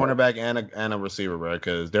cornerback and a receiver, bro.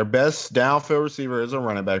 Because their best downfield receiver is a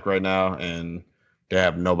running back right now, and they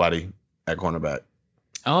have nobody at cornerback.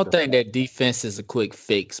 I don't think that defense is a quick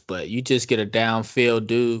fix, but you just get a downfield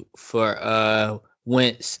dude for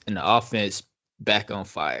Wentz and the offense back on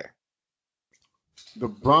fire. The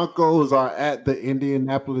Broncos are at the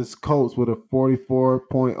Indianapolis Colts with a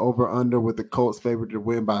 44-point over-under with the Colts favored to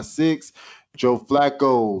win by 6. Joe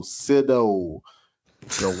Flacco, Sido.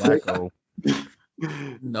 Joe Flacco.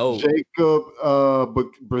 No. Jacob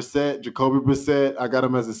Brissett, Jacoby Brissett. I got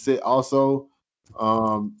him as a sit also.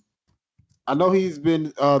 I know he's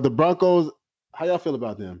been the Broncos. How y'all feel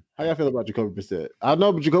about them? How y'all feel about Jacoby Brissett? I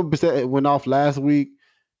know Jacoby Brissett went off last week.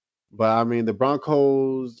 But, I mean, the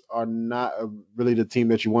Broncos are not really the team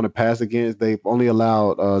that you want to pass against. They've only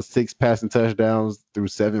allowed 6 passing touchdowns through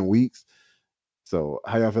 7 weeks. So,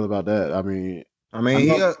 how y'all feel about that? I mean,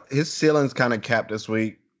 his ceiling's kind of capped this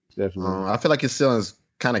week. Definitely. I feel like his ceiling's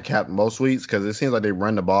kind of capped most weeks because it seems like they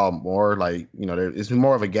run the ball more. Like, it's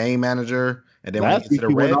more of a game manager. And then when you get to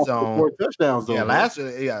the red zone, 4 touchdowns.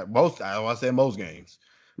 Most. I want to say most games.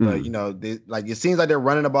 But it seems like they're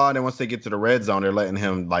running the ball, and then once they get to the red zone, they're letting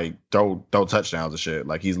him like throw touchdowns and shit.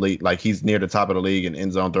 Like he's near the top of the league in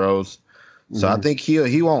end zone throws. So I think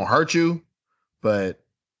he won't hurt you, but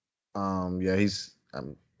I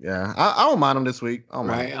don't mind him this week.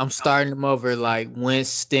 I'm starting him over like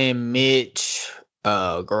Winston, Mitch,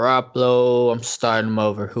 Garoppolo. I'm starting him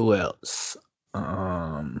over who else?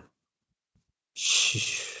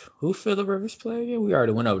 Who Phillip Rivers play again? We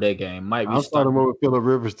already went over that game. I'm starting over Phillip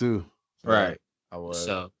Rivers too. Right. I would.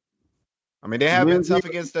 So, I mean, they have been tough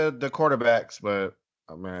against the quarterbacks, but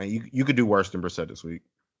you could do worse than Brissett this week.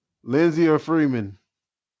 Lindsey or Freeman?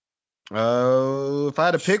 If I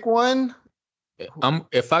had to pick one,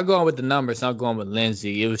 if I go on with the numbers, I'm going with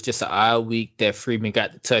Lindsey. It was just an odd week that Freeman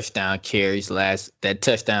got the touchdown carries that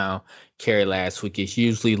touchdown carry last week. It's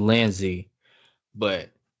usually Lindsey, but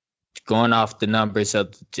going off the numbers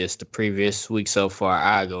of just the previous week so far,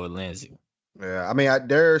 I go with Lindsey. Yeah, I mean,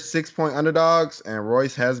 they're 6-point underdogs, and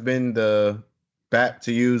Royce has been the back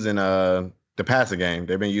to use in the passing game.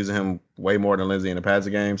 They've been using him way more than Lindsey in the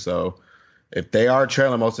passing game. So if they are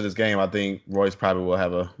trailing most of this game, I think Royce probably will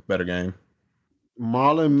have a better game.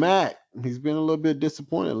 Marlon Mack, he's been a little bit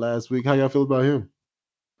disappointed last week. How y'all feel about him?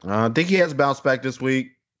 I think he has bounced back this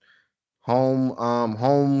week.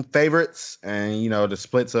 home favorites, and the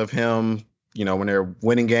splits of him, when they're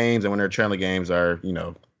winning games and when they're trailing games are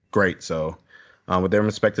great. So with them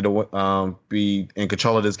expected to be in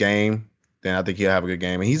control of this game, then I think he'll have a good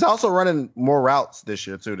game. And he's also running more routes this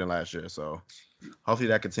year too than last year. So hopefully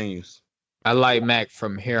that continues. I like Mac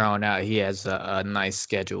from here on out. He has a nice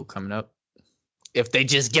schedule coming up. If they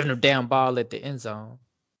just give him a damn ball at the end zone.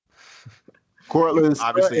 Courtland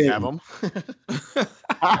obviously have him.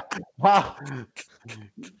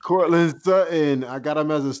 Courtland Sutton, I got him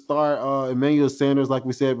as a start. Emmanuel Sanders, like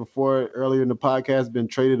we said before earlier in the podcast, been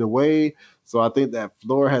traded away. So I think that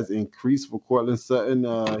floor has increased for Courtland Sutton.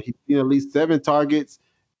 He's seen at least 7 targets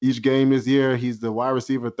each game this year. He's the wide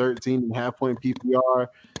receiver 13.5 point PPR.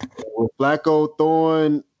 With Flacco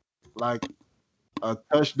throwing like a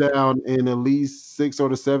touchdown in at least 6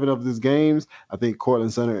 or 7 of his games, I think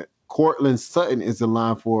Courtland Sutton is in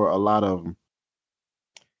line for a lot of them.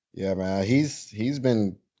 Yeah, man. He's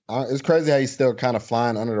been it's crazy how he's still kind of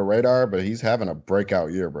flying under the radar, but he's having a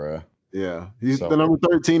breakout year, bro. Yeah, he's the number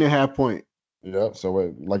 13.5 point. Yep.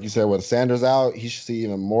 So, like you said, with Sanders out, he should see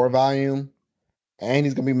even more volume. And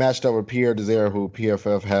he's going to be matched up with Pierre Desir, who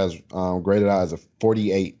PFF has graded out as a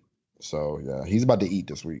 48. So, yeah, he's about to eat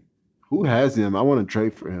this week. Who has him? I want to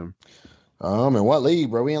trade for him. In what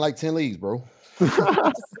league, bro? We in like 10 leagues, bro.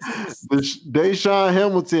 Deshaun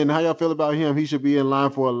Hamilton, how y'all feel about him? He should be in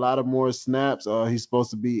line for a lot of more snaps. He's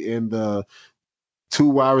supposed to be in the 2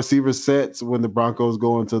 wide receiver sets when the Broncos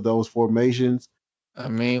go into those formations. I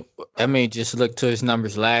mean, just look to his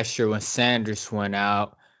numbers last year when Sanders went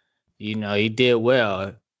out. He did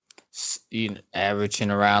well, averaging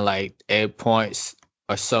around like 8 points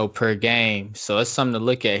or so per game. So it's something to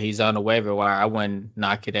look at. He's on the waiver wire. I wouldn't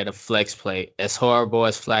knock it at a flex play. As horrible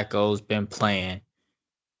as Flacco's been playing,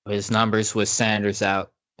 his numbers with Sanders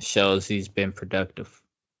out shows he's been productive.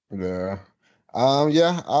 Yeah. I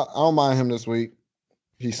don't mind him this week.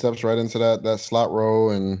 He steps right into that slot role,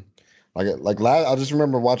 and I just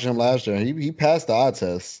remember watching him last year. He passed the eye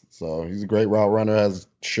test, so he's a great route runner, has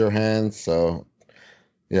sure hands. So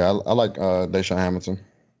yeah, I like Deshaun Hamilton.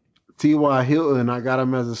 T.Y. Hilton, I got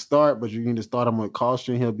him as a start, but you need to start him with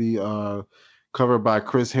caution. He'll be covered by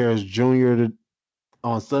Chris Harris Jr.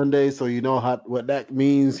 On Sunday, so you know what that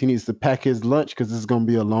means. He needs to pack his lunch because this is going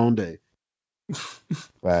to be a long day.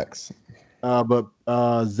 Facts. But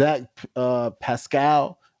Zach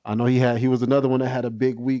Pascal, I know he was another one that had a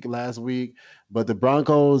big week last week, but the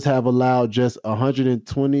Broncos have allowed just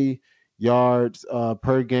 120 yards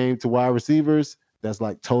per game to wide receivers. That's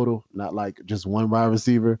like total, not like just one wide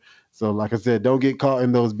receiver. So like I said, don't get caught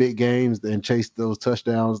in those big games and chase those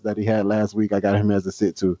touchdowns that he had last week. I got him as a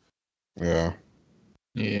sit too. Yeah.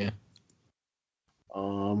 Yeah.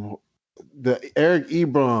 The Eric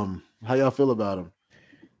Ebron, how y'all feel about him?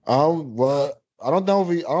 Well, I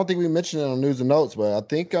don't think we mentioned it on news and notes, but I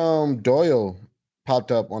think Doyle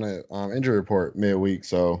popped up on an injury report midweek.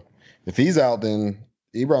 So if he's out, then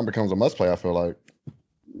Ebron becomes a must play. I feel like.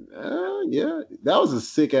 Yeah, that was a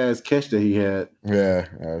sick ass catch that he had. Yeah,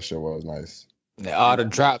 that sure was nice. All the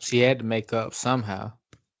drops he had to make up somehow.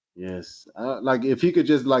 Yes, like if he could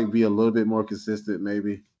just like be a little bit more consistent,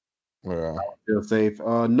 maybe. Yeah, I feel safe.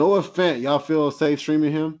 Noah Fant, y'all feel safe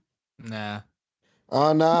streaming him? Nah.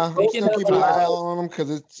 Nah. I'm still keeping an eye on him because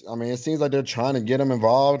it seems like they're trying to get him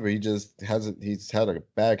involved, but he just hasn't. He's had a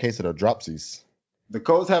bad case of the dropsies. The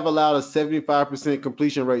Colts have allowed a 75%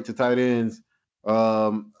 completion rate to tight ends,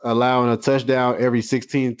 allowing a touchdown every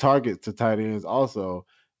 16 targets to tight ends also.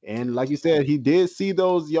 And like you said, he did see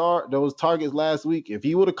those targets last week. If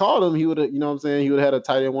he would have called them, he would have, he would have had a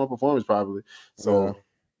tight end 1 performance probably. So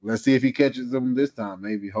let's see if he catches them this time.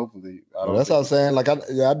 Maybe, hopefully. That's what I'm saying. Like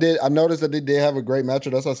I noticed that they did have a great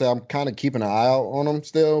matchup. That's what I say. I'm kind of keeping an eye out on them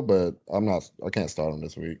still, but I can't start them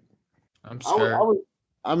this week. I'm sure.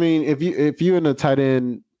 I mean, if you're in a tight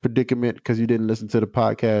end predicament because you didn't listen to the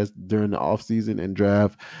podcast during the offseason and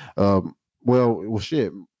draft, well,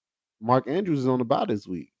 shit. Mark Andrews is on the bye this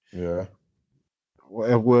week. Yeah.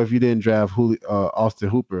 Well, if you didn't draft Austin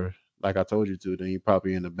Hooper, like I told you to, then you're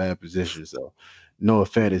probably in a bad position. So Noah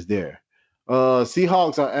Fant is there.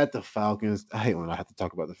 Seahawks are at the Falcons. I hate when I have to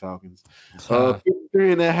talk about the Falcons.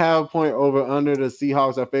 3.5 point over under. The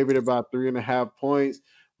Seahawks are favored by 3.5 points.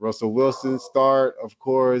 Russell Wilson start, of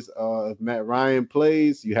course. If Matt Ryan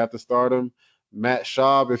plays, you have to start him. Matt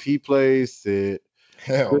Schaub, if he plays, sit.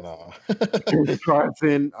 Hell no.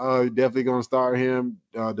 Carson, definitely going to start him.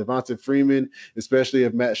 Devonta Freeman, especially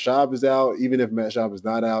if Matt Schaub is out. Even if Matt Schaub is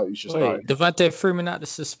not out, you should start him. Devonta Freeman not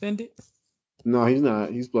suspended? No, he's not.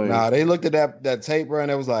 He's playing. Nah, they looked at that tape, bro, and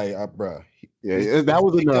it was like, bro, Yeah, that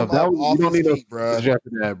was enough. You don't need feet, bro. After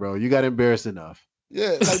that, bro. You got embarrassed enough.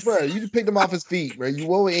 Yeah, like, bro, you just picked him off his feet, bro.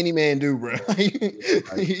 What would any man do, bro? He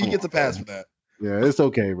gets a pass for that. Yeah, it's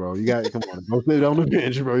okay, bro. You got come on. Don't sit on the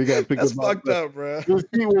bench, bro. You got to pick That's fucked up, bro. His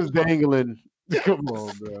feet was dangling. Come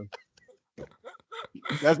on, bro.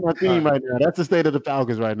 That's my theme right now. That's the state of the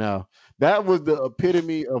Falcons right now. That was the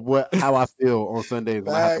epitome of how I feel on Sundays.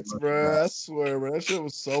 Facts, bro. I swear, bro. That shit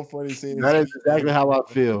was so funny seeing. That is exactly how I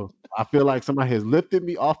feel. I feel like somebody has lifted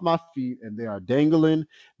me off my feet and they are dangling,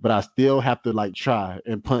 but I still have to like try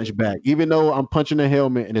and punch back. Even though I'm punching a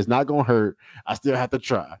helmet and it's not gonna hurt, I still have to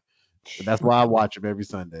try. But that's why I watch him every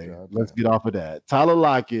Sunday. God, let's get off of that. Tyler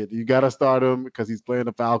Lockett, you got to start him because he's playing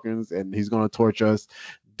the Falcons and he's going to torch us.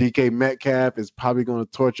 DK Metcalf is probably going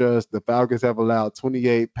to torch us. The Falcons have allowed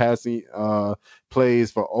 28 passing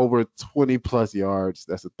plays for over 20 plus yards.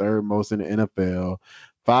 That's the third most in the NFL.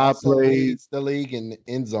 5 plays. Leads the league in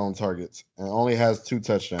end zone targets and only has 2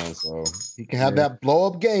 touchdowns. So he can have that blow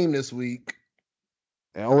up game this week.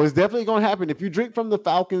 Oh, it's definitely going to happen. If you drink from the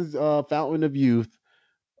Falcons fountain of youth,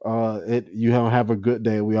 you don't have a good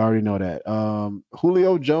day. We already know that.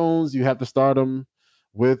 Julio Jones, you have to start him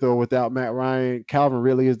with or without Matt Ryan. Calvin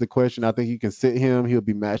really is the question. I think you can sit him. He'll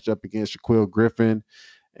be matched up against Shaquille Griffin.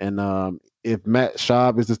 And if Matt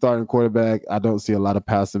Schaub is the starting quarterback, I don't see a lot of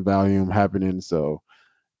passing volume happening. So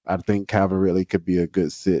I think Calvin Ridley could be a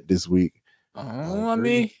good sit this week. I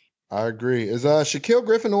agree. Is Shaquille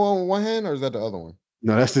Griffin the one with one hand or is that the other one?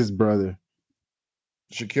 No, that's his brother.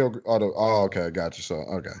 Shaquille. Oh, okay, gotcha. So,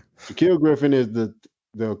 okay. Shaquille Griffin is the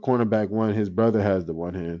cornerback one. His brother has the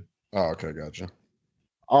one hand. Oh, okay, gotcha.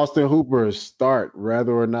 Austin Hooper start,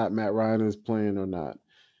 whether or not Matt Ryan is playing or not.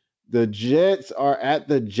 The Jets are at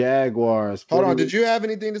the Jaguars. Hold on, did you have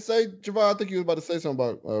anything to say, Javar? I think you was about to say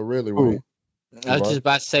something about Ridley. I was just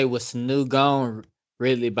about to say, with Sanu gone,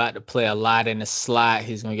 Ridley about to play a lot in the slot.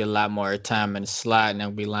 He's going to get a lot more time in the slot, and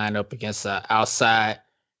then be lined up against an outside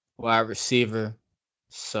wide receiver.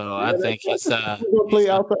 So I think he's play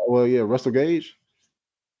outside. Well, yeah, Russell Gage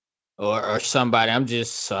or somebody.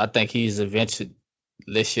 I think he's eventually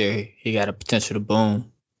this year he got a potential to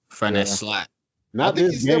boom from that slot. I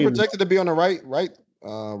think he's still projected to be on the right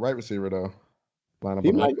receiver though.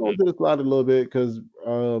 He might go to the slot a little bit because,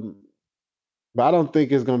 but I don't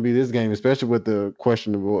think it's going to be this game, especially with the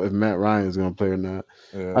questionable if Matt Ryan is going to play or not.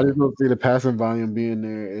 Yeah. I just don't see the passing volume being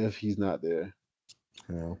there if he's not there.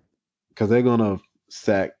 Yeah, because they're going to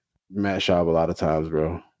sack Matt Schaub a lot of times,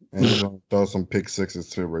 bro. And he's gonna throw some pick sixes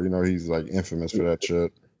too, bro. You know he's like infamous for that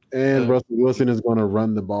shit. And Russell Wilson is gonna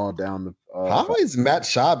run the ball down the. How is Matt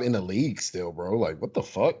Schaub in the league still, bro? Like, what the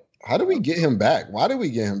fuck? How do we get him back? Why did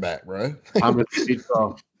we get him back, bro?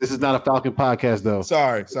 This is not a Falcon podcast, though.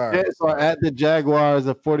 Sorry. Jets are at the Jaguars,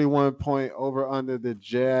 a 41-point over under. The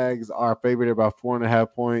Jags are favored about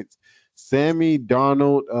 4.5 points. Sammy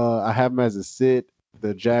Darnold, I have him as a sit.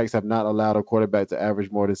 The Jags have not allowed a quarterback to average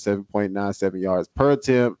more than 7.97 yards per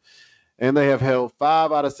attempt, and they have held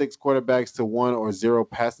 5 out of 6 quarterbacks to 1 or 0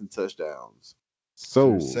 passing touchdowns.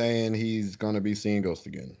 So you're saying he's gonna be seeing ghosts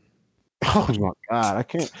again? Oh my God, I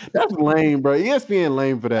can't. That's lame, bro. ESPN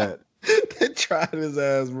lame for that. They tried his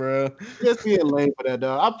ass, bro. ESPN lame for that,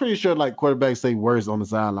 dog. I'm pretty sure like quarterbacks say worse on the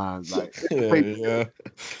sidelines, like yeah.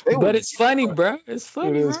 But it's funny, bro. It's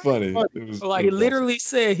funny. It is funny. Like he literally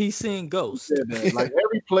said he's seeing ghosts. Like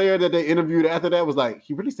every player that they interviewed after that was like,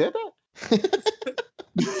 he really said that.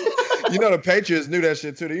 You know the Patriots knew that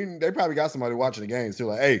shit too. They probably got somebody watching the games too.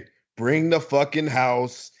 Like, hey, bring the fucking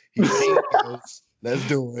house. He's seeing ghosts. Let's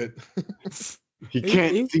do it.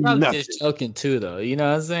 He's probably just joking too, though. You know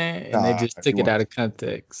what I'm saying? And they just took it out of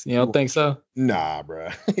context. You don't think so? Nah, bro.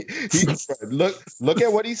 Look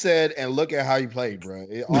at what he said and look at how he played, bro.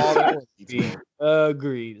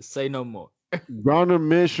 Agreed. Say no more. Gardner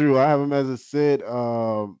Minshew, I have him as a sit.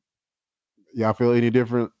 Y'all feel any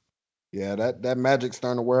different? Yeah, that magic's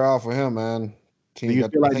starting to wear off for him, man. Do you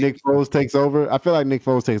feel like Nick Foles takes over? I feel like Nick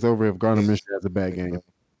Foles takes over if Gardner Minshew has a bad game.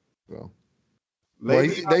 So. Well,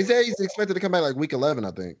 they say he's expected to come back like week 11,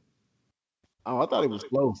 I think. Oh, I thought it was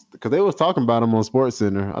close because they was talking about him on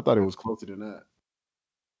SportsCenter. I thought it was closer than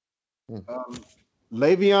that.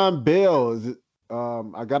 Le'Veon Bell,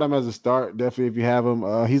 I got him as a start. Definitely, if you have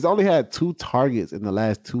him, he's only had 2 targets in the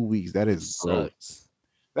last 2 weeks. That is gross.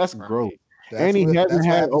 That's gross. And he hasn't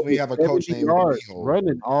had over 70 yards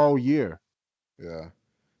running all year. Yeah,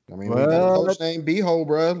 I mean, we got a coach named B-Hole,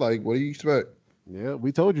 bro. Like, what do you expect? Yeah,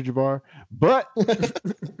 we told you, Jabbar. But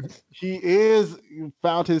he has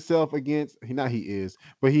found himself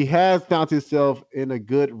in a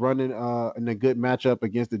good running, in a good matchup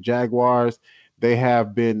against the Jaguars. They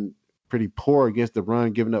have been pretty poor against the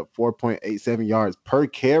run, giving up 4.87 yards per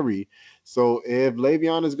carry. So if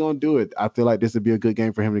Le'Veon is going to do it, I feel like this would be a good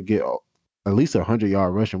game for him to get at least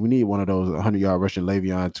 100-yard rushing. We need one of those 100-yard rushing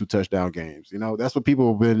Le'Veon 2-touchdown games. That's what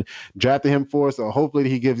people have been drafting him for. So hopefully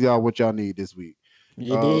he gives y'all what y'all need this week.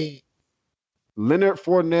 Did. Leonard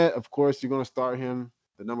Fournette, of course, you're going to start him,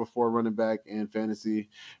 the number 4 running back in fantasy.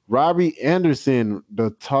 Robbie Anderson,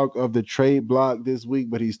 the talk of the trade block this week,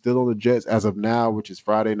 but he's still on the Jets as of now, which is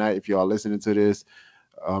Friday night if y'all listening to this.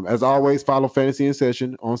 As always, follow Fantasy in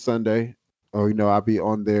Session on Sunday. I'll be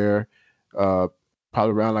on there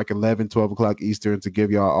probably around like 11, 12 o'clock Eastern to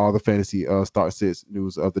give y'all all the fantasy start sits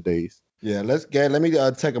news of the days. Yeah, let me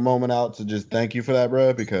take a moment out to just thank you for that,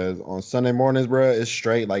 bro, because on Sunday mornings, bro, it's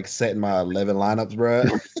straight like setting my 11 lineups, bro.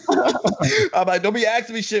 I'm like, don't be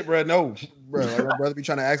asking me shit, bro. No, bro. Like, my brother be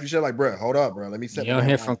trying to ask me shit like, bro, hold up, bro. Let me set You don't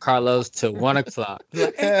hear from Carlos till 1 o'clock.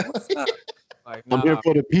 Like, hey, what's up? Like, I'm here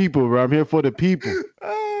for the people, bro. I'm here for the people.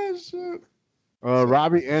 Oh, shit.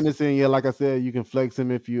 Robbie Anderson, yeah, like I said, you can flex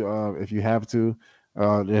him if you have to.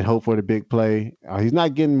 And hope for the big play. He's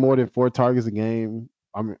not getting more than 4 targets a game.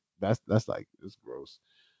 I mean, that's like, it's gross.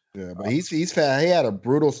 Yeah, but he's fat. He had a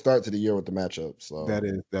brutal start to the year with the matchup. So that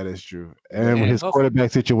is true. And his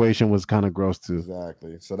quarterback situation was kind of gross too.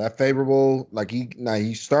 Exactly. So that favorable, like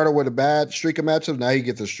he started with a bad streak of matchups. Now he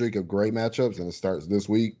gets a streak of great matchups, and it starts this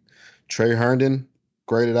week. Trey Herndon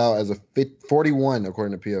graded out as a 41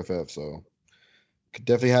 according to PFF. So could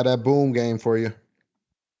definitely have that boom game for you.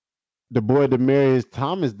 The boy Demaryius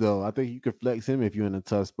Thomas, though, I think you could flex him if you're in a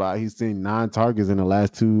tough spot. He's seen 9 targets in the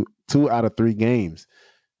last two out of 3 games.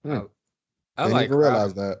 I like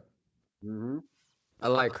realize that. Mm-hmm. I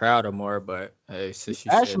like Crowder more, but hey, since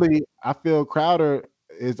you I feel Crowder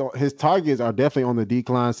his targets are definitely on the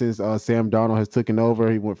decline since Sam Darnold has taken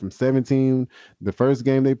over. He went from 17 the first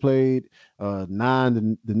game they played, 9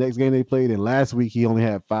 the next game they played, and last week he only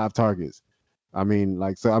had 5 targets.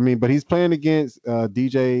 But he's playing against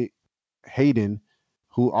DJ Hayden,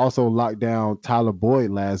 who also locked down Tyler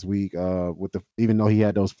Boyd last week. Even though he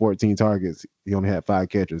had those 14 targets, he only had 5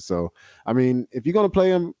 catches. So, I mean, if you're gonna play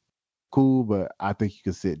him, cool. But I think you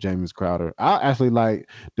could sit Jameis Crowder. I actually like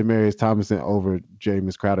Demaryius Thomas over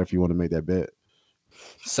Jameis Crowder if you want to make that bet.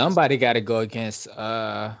 Somebody got to go against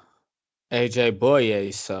AJ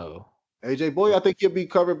Boye. So AJ Boye, I think he'll be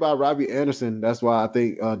covered by Robbie Anderson. That's why I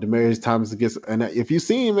think Demaryius Thomas gets. And if you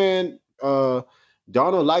see him, man.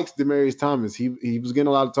 Donald likes Demaryius Thomas. He was getting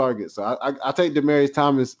a lot of targets. So I take Demaryius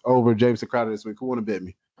Thomas over James Crowder this week. Who want to bet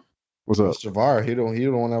me? What's up? Javar. He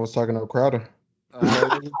the one that was talking about Crowder.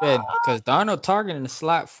 Because Darnold targeting the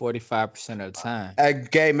slot 45% of the time.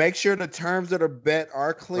 Okay, make sure the terms of the bet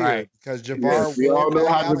are clear. Right. Because Javar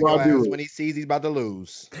will when he sees he's about to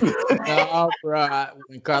lose. No, bro.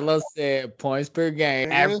 When Carlos said points per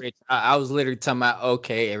game, average, I was literally talking about,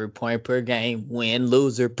 okay, every point per game, win,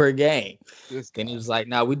 loser per game. Then he was like,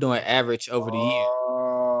 no, we're doing average over the year.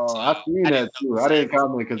 Oh, I seen that too. I didn't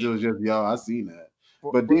comment because it was just y'all. I seen that.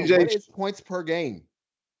 But bro, DJ, what is points per game?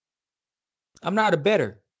 I'm not a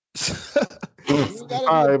bettor.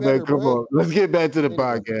 All right, man, come on. Let's get back to the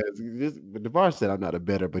podcast. DeVar said I'm not a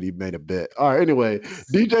bettor, but he made a bet. All right, anyway,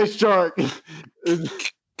 DJ Chark.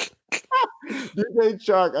 DJ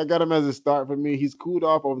Chark, I got him as a start for me. He's cooled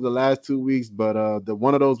off over the last 2 weeks, but the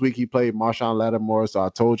one of those weeks he played Marshawn Lattimore, so I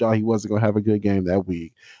told y'all he wasn't going to have a good game that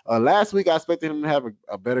week. Last week I expected him to have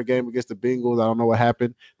a better game against the Bengals. I don't know what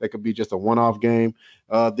happened. That could be just a one-off game.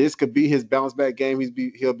 This could be his bounce back game.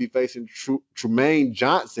 He'll be facing Trumaine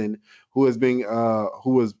Johnson, who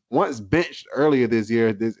was once benched earlier this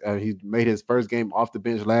year. He made his first game off the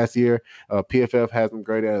bench last year. PFF has him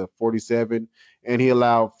graded at a 47, and he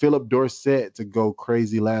allowed Philip Dorsett to go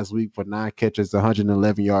crazy last week for 9 catches,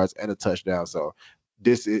 111 yards, and a touchdown. So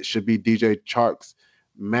it should be DJ Chark's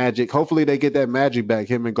magic. Hopefully they get that magic back,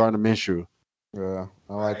 him and Gardner Minshew. Yeah,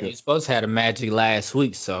 I like it. He supposed to have a magic last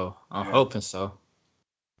week, so I'm hoping so.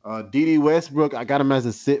 D.D. Westbrook, I got him as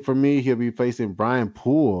a sit for me. He'll be facing Brian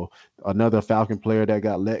Poole, another Falcon player that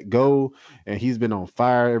got let go, and he's been on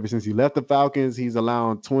fire ever since he left the Falcons. He's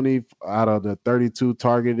allowing 20 out of the 32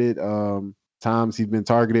 targeted times he's been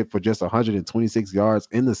targeted for just 126 yards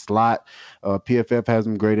in the slot. PFF has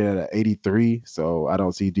him graded at an 83, so I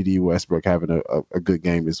don't see D.D. Westbrook having a good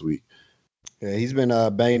game this week. Yeah, he's been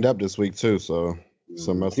banged up this week too, so he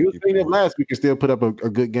was banged up last week and still put up a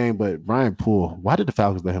good game. But Brian Poole, why did the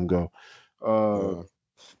Falcons let him go?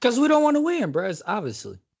 Because we don't want to win, bro. It's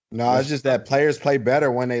obviously. No, it's just that players play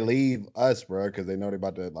better when they leave us, bro, because they know they're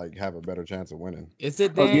about to have a better chance of winning. Is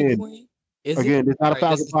it Dan Quinn? It's not a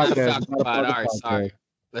Falcon podcast. All right, sorry.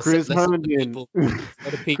 Chris Herndon.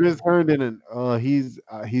 Chris Herndon, and he's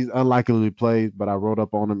unlikely to play, but I wrote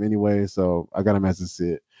up on him anyway, so I got him as a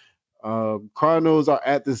sit. Cardinals are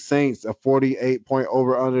at the Saints, a 48-point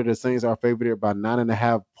over under. The Saints are favored by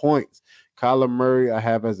 9.5 points. Kyler Murray, I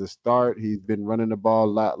have as a start. He's been running the ball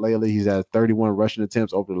a lot lately. He's had 31 rushing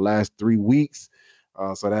attempts over the last 3 weeks.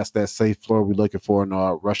 So that's that safe floor we're looking for in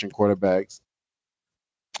our rushing quarterbacks.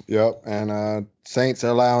 Yep, and Saints are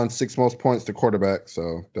allowing 6 most points to quarterback,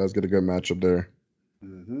 so does get a good matchup there.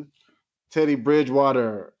 Mm-hmm. Teddy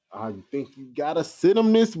Bridgewater, I think you gotta sit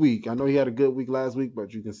him this week. I know he had a good week last week,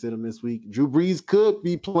 but you can sit him this week. Drew Brees could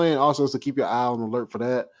be playing also, so keep your eye on alert for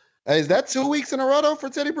that. Hey, is that 2 weeks in a row though for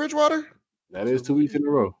Teddy Bridgewater? That is 2 weeks in a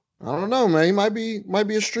row. I don't know, man. He might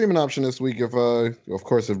be a streaming option this week if of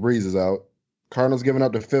course if Brees is out. Cardinals giving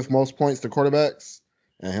up the 5th most points to quarterbacks.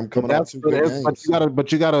 And him coming out 2 good games.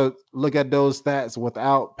 But you gotta look at those stats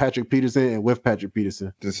without Patrick Peterson and with Patrick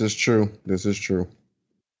Peterson. This is true.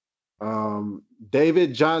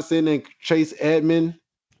 David Johnson and Chase Edmonds.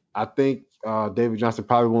 I think David Johnson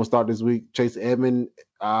probably won't start this week. Chase Edmonds,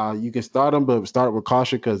 you can start him, but start with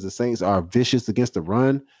caution because the Saints are vicious against the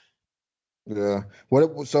run. Yeah.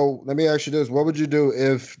 So let me ask you this: what would you do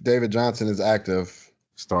if David Johnson is active?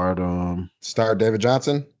 Start David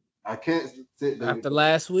Johnson. I can't sit there. After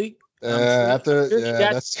last week. That's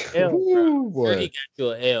L, bro. He got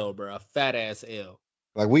you an L, bro. A fat ass L.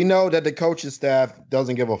 Like we know that the coaching staff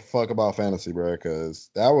doesn't give a fuck about fantasy, bro,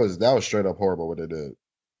 because that was straight up horrible what they did.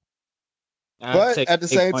 But at the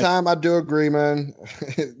same time, I do agree, man.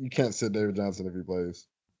 You can't sit David Johnson if he plays.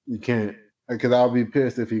 You can't, because I'll be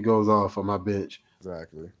pissed if he goes off on my bench.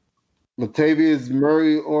 Exactly. Latavius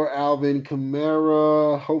Murray or Alvin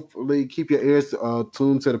Kamara. Hopefully, keep your ears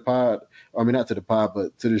tuned to the pod. I mean, not to the pod,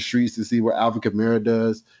 but to the streets to see what Alvin Kamara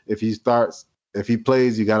does. If he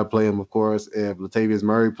plays, you got to play him, of course. If Latavius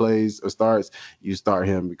Murray plays or starts, you start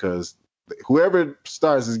him because whoever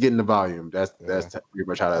starts is getting the volume. That's pretty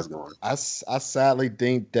much how that's going. I sadly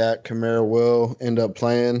think that Kamara will end up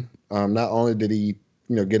playing. Not only did he,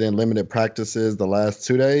 get in limited practices the last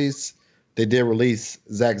 2 days, they did release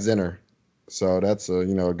Zach Zenner. So that's a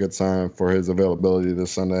good sign for his availability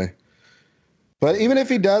this Sunday. But even if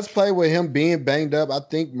he does play with him being banged up, I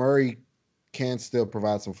think Murray can still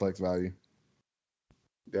provide some flex value.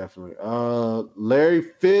 Definitely. Larry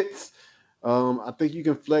Fitz, I think you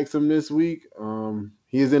can flex him this week.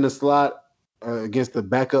 He is in the slot against the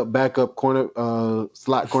backup corner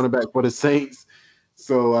slot cornerback for the Saints.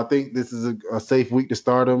 So I think this is a safe week to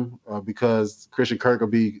start him because Christian Kirk will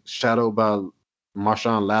be shadowed by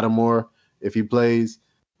Marshawn Lattimore if he plays,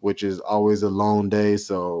 which is always a long day.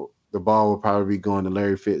 So the ball will probably be going to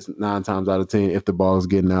Larry Fitz 9 times out of 10 if the ball is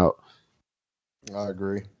getting out. I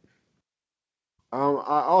agree. I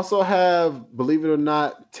also have, believe it or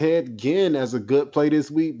not, Ted Ginn as a good play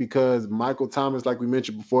this week because Michael Thomas, like we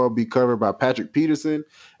mentioned before, will be covered by Patrick Peterson.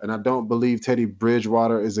 And I don't believe Teddy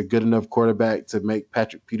Bridgewater is a good enough quarterback to make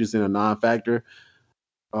Patrick Peterson a non-factor.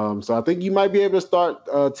 So I think you might be able to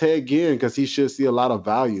start Ted Ginn because he should see a lot of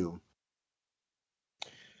value.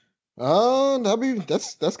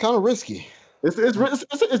 That's kind of risky. It's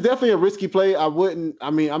definitely a risky play.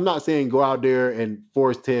 I'm not saying go out there and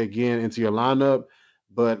force Ted Ginn into your lineup,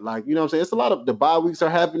 but you know what I'm saying? It's a lot of the bye weeks are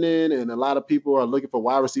happening and a lot of people are looking for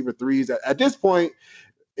wide receiver 3s. At this point,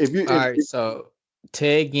 so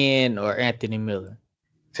Ted Ginn or Anthony Miller?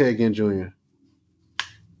 Ted Ginn Jr.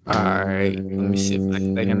 All right. Let me see if I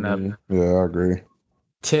can think another. Yeah, I agree.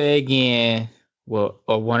 Ted Ginn, or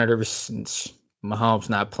one of the Mahomes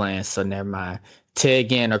not playing, so never mind. Ted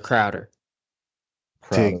Ginn or Crowder?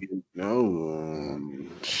 That's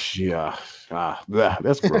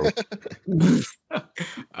gross.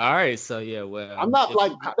 All right, so yeah, well, I'm not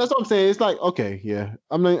that's what I'm saying. It's like, okay, yeah.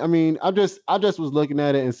 I just was looking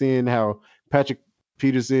at it and seeing how Patrick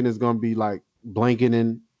Peterson is going to be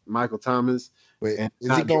blanketing Michael Thomas. Wait,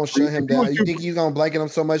 is he going to shut him down? You think he's going to blanket him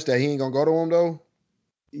so much that he ain't going to go to him though?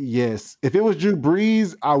 Yes. If it was Drew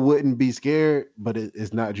Brees, I wouldn't be scared, but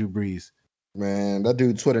it's not Drew Brees. Man, that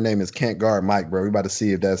dude's Twitter name is Can't Guard Mike, bro. We about to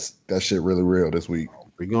see if that shit really real this week.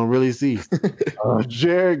 We're gonna really see.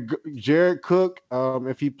 Jared Cook,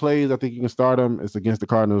 if he plays, I think you can start him. It's against the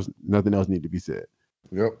Cardinals. Nothing else need to be said.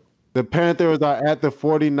 Yep. The Panthers are at the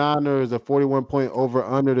 49ers, a 41-point over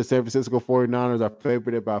under. The San Francisco 49ers are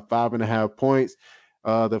favored by 5.5 points.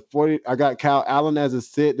 I got Kyle Allen as a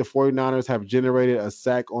sit. The 49ers have generated a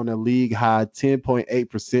sack on a league high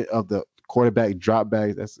 10.8% of the quarterback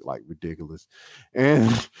dropbacks. That's ridiculous. And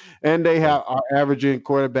they are averaging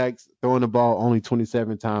quarterbacks throwing the ball only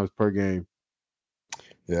 27 times per game.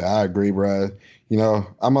 Yeah, I agree, bro. You know,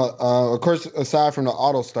 of course, aside from the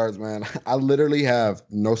auto starts, man, I literally have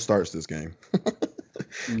no starts this game.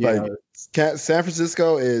 Yeah, San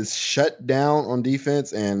Francisco is shut down on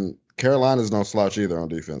defense, and Carolina's no slouch either on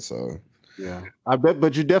defense. So yeah. I bet,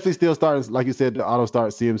 but you definitely still start, like you said, the auto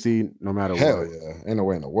start CMC no matter hell what. yeah, ain't no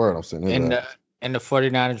way in the world I'm sitting And there. and the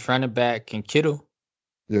 49ers running back and Kittle.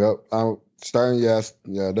 Yep, I'm starting. Yes,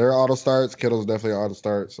 yeah, they're auto starts. Kittle's definitely auto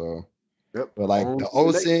start. So, Yep. but like On the to the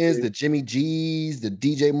next Osins, game. the Jimmy G's, the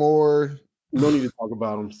DJ Moore. No need to talk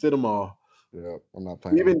about them. Sit them all. Yep, I'm not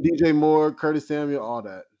playing. Even DJ Moore, Curtis Samuel, all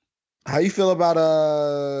that. How you feel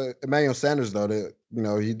about Emmanuel Sanders though? That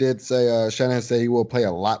he did say Shanahan said he will play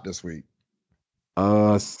a lot this week.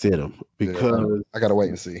 Sit him because Yeah, I gotta wait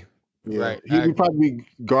and see. yeah, Right. he would probably be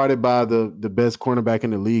guarded by the best cornerback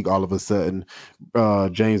in the league all of a sudden,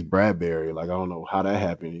 James Bradbury. Like I don't know how that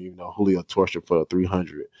happened. You know, Julio torched him for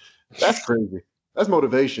 300. That's crazy. That's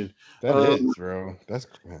motivation. That is, bro. That's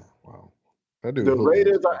wow. That dude. The Julio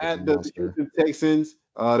Raiders is are a at the monster. Houston Texans.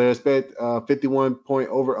 They expect 51-point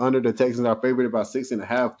over under. The Texans are favored by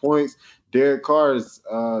 6.5 points. Derek Carr is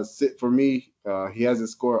sit for me. He hasn't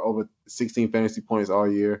scored over 16 fantasy points all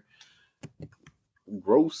year.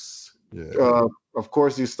 Gross. Yeah. Of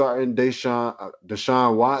course, you're starting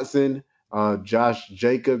Deshaun Watson. Josh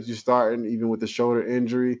Jacobs, you're starting even with the shoulder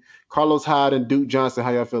injury. Carlos Hyde and Duke Johnson,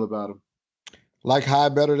 how y'all feel about them? Like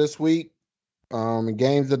Hyde better this week. In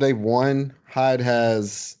games that they've won, Hyde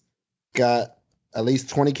has got at least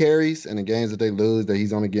 20 carries, and in games that they lose, that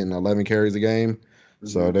he's only getting 11 carries a game. Mm-hmm.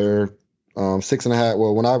 So they're 6.5.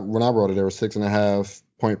 Well, when I wrote it, they were 6.5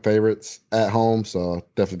 point favorites at home. So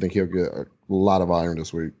definitely think he'll get a lot of iron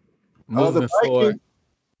this week. Moving forward,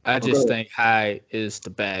 I just think Hyde is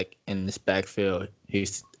the back in this backfield.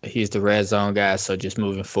 He's the red zone guy. So just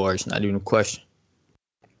moving forward, it's not even a question.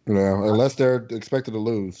 Yeah, unless they're expected to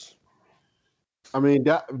lose. I mean,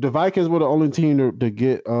 the Vikings were the only team to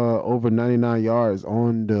get over 99 yards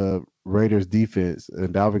on the Raiders defense,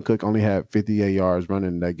 and Dalvin Cook only had 58 yards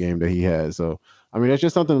running that game that he had. So, I mean, that's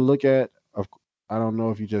just something to look at. I don't know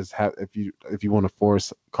if you just have if you want to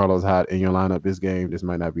force Carlos Hyde in your lineup this game, this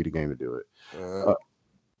might not be the game to do it.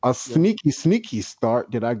 A sneaky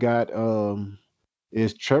start that I got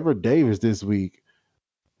is Trevor Davis this week.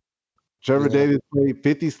 Trevor Davis played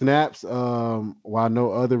 50 snaps while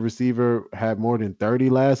no other receiver had more than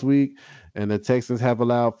 30 last week. And the Texans have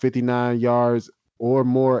allowed 59 yards or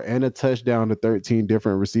more and a touchdown to 13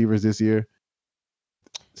 different receivers this year.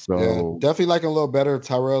 So yeah, definitely like a little better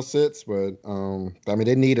Tyrell Sitz, but I mean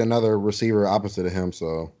they need another receiver opposite of him.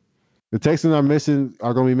 So the Texans are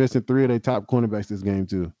going to be missing 3 of their top cornerbacks this game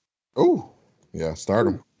too. Ooh, yeah, start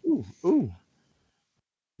them. Ooh.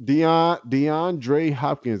 DeAndre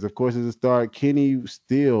Hopkins, of course, is a start. Kenny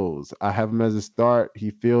Stills, I have him as a start. He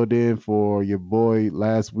filled in for your boy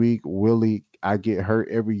last week, Willie. I get hurt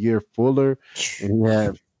every year, Fuller, and he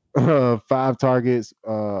had 5 targets,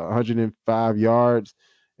 105 yards,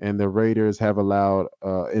 and the Raiders have allowed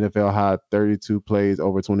NFL high 32 plays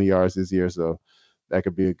over 20 yards this year, so that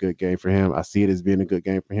could be a good game for him. I see it as being a good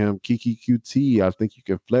game for him. Kiki QT, I think you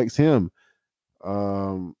can flex him.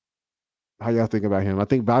 How y'all think about him? I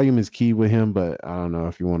think volume is key with him, but I don't know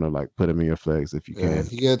if you want to like put him in your flex if you can.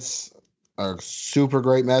 He gets a super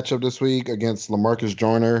great matchup this week against LaMarcus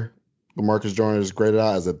Joyner. LaMarcus Joyner is graded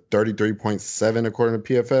out as a 33.7 according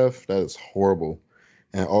to PFF. That is horrible.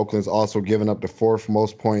 And Oakland's also giving up the 4th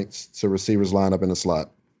most points to receivers lined up in the slot.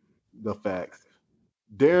 The facts.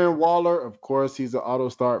 Darren Waller, of course, he's an auto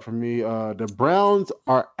start for me. The Browns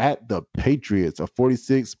are at the Patriots, a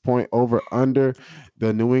 46-point over under.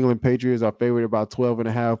 The New England Patriots are favored about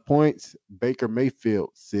 12.5 points. Baker Mayfield,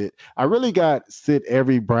 sit. I really got sit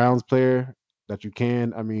every Browns player that you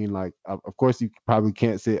can. I mean, like, of course, you probably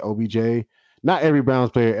can't sit OBJ. Not every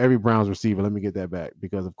Browns player, every Browns receiver. Let me get that back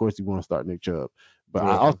because, of course, you want to start Nick Chubb. But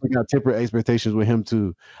I also got tempered expectations with him,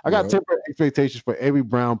 too. I got tempered expectations for every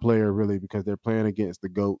Brown player, really, because they're playing against the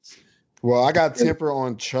GOATs. Well, I got temper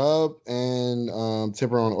on Chubb and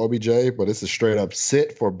temper on OBJ, but it's a straight up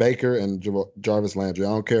sit for Baker and Jarvis Landry. I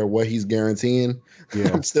don't care what he's guaranteeing.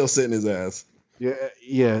 Yeah. I'm still sitting his ass.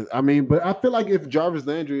 Yeah. I mean, but I feel like if Jarvis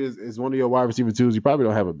Landry is one of your wide receiver twos, you probably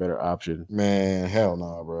don't have a better option. Man, hell no,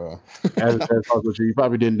 nah, bro. You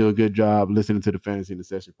probably didn't do a good job listening to the Fantasy in the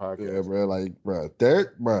Session podcast. Yeah, bro. Like, bro,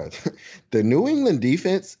 the New England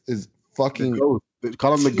defense is fucking call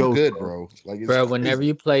them the GOAT, good, bro. Like, bro, whenever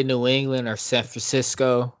you play New England or San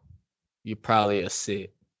Francisco, you're probably a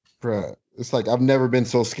sit. Bro, it's like I've never been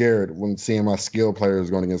so scared when seeing my skill players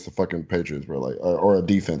going against the fucking Patriots, bro. Like, or a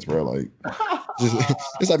defense, bro. Like,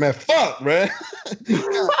 it's like, man, fuck, man.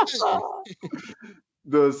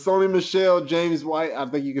 The Sony Michel, James White, I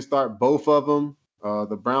think you can start both of them.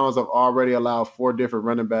 The Browns have already allowed 4 different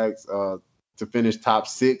running backs to finish top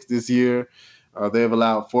 6 this year. They have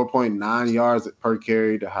allowed 4.9 yards per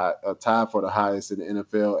carry, tied for the highest in the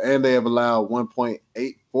NFL, and they have allowed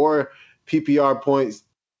 1.84 PPR points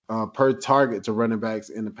per target to running backs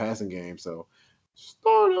in the passing game. So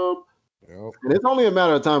start them. Yep. And it's only a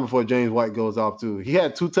matter of time before James White goes off too. He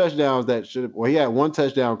had 2 touchdowns he had 1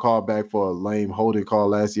 touchdown called back for a lame holding call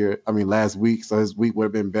last week. So his week would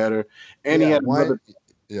have been better. And he had another.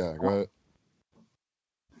 Yeah, go ahead.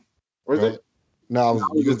 Where's it? No, I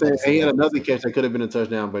was just saying he had another catch that could have been a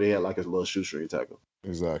touchdown, but he had like a little shoestring tackle.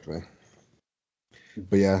 Exactly.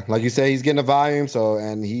 But yeah, like you say, he's getting the volume. So,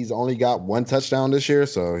 and he's only got 1 touchdown this year,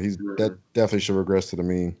 so that definitely should regress to the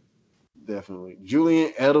mean. Definitely.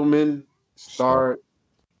 Julian Edelman start.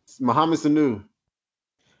 Mohamed Sanu.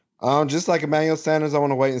 Just like Emmanuel Sanders, I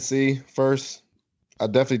want to wait and see first. I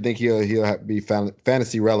definitely think he'll be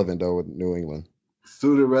fantasy relevant though with New England.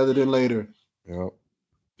 Sooner rather than later. Yep.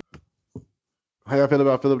 How y'all feel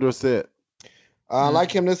about Philip Dorsett? I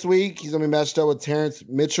like him this week. He's gonna be matched up with Terrence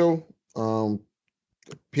Mitchell.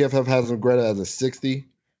 PFF has him graded as a 60,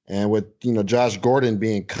 and with Josh Gordon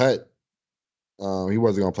being cut, he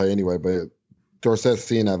wasn't gonna play anyway. But Dorsett's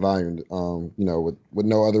seeing that volume. With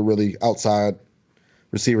no other really outside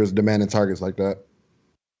receivers demanding targets like that.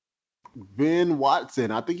 Ben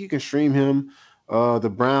Watson, I think you can stream him.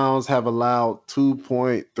 The Browns have allowed 2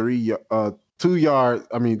 points, 2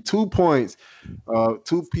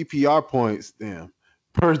 PPR points,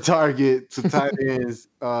 per target to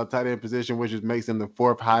tight end position, which makes him the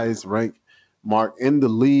 4th highest ranked mark in the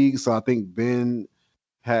league. So I think Ben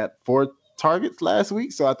had 4 targets last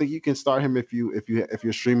week. So I think you can start him if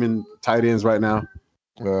you're streaming tight ends right now.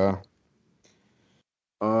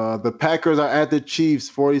 The Packers are at the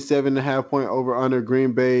Chiefs, 47.5 point over under.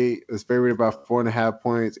 Green Bay is favored by 4.5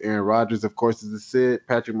 points. Aaron Rodgers, of course, is a sit.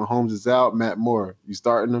 Patrick Mahomes is out. Matt Moore, you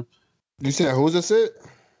starting him? You said who's a sit?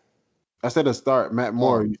 I said a start. Matt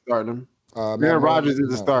Moore, you starting him? Aaron Rodgers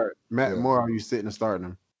is a start. Matt Moore, are you sitting and starting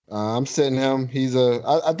him? I'm sitting him.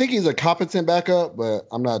 I think he's a competent backup, but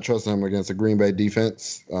I'm not trusting him against a Green Bay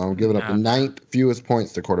defense. Giving up the 9th fewest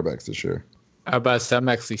points to quarterbacks this year. How about I'm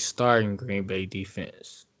actually starting Green Bay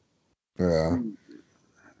defense? Yeah.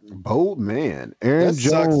 Bold man. Aaron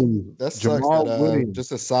Jones. That sucks.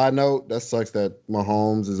 Just a side note, that sucks that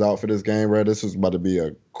Mahomes is out for this game, bro. This was about to be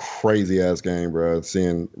a crazy ass game, bro.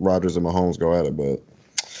 Seeing Rodgers and Mahomes go at it, but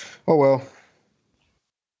oh well.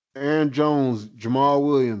 Aaron Jones, Jamal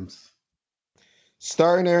Williams.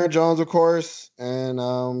 Starting Aaron Jones, of course, and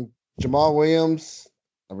Jamal Williams.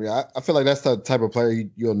 I feel like that's the type of player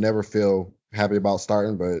you'll never feel happy about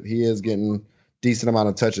starting, but he is getting decent amount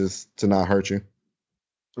of touches to not hurt you.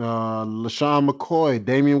 LaShawn McCoy,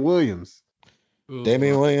 Damian Williams.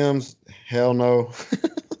 Damian Williams, hell no.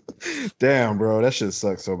 Damn, bro, that shit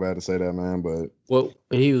sucks so bad to say that, man. But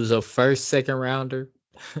he was a second rounder.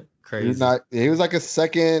 Crazy. He was like a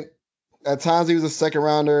second. At times, he was a second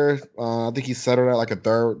rounder. I think he settled at like a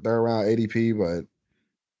third round ADP, but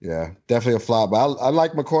yeah, definitely a flop. But I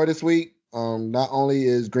like McCoy this week. Not only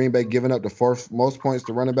is Green Bay giving up the 4th most points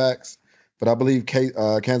to running backs, but I believe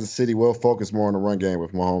Kansas City will focus more on the run game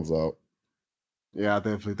with Mahomes out. Yeah, I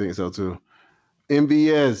definitely think so too.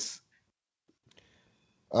 MVS.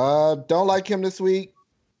 Don't like him this week.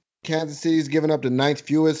 Kansas City's giving up the 9th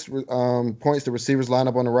fewest points to receivers line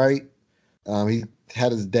up on the right. He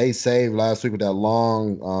had his day saved last week with that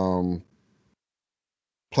long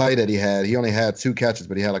play that he had. He only had 2 catches,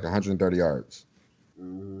 but he had like 130 yards.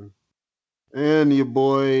 Mm-hmm. And your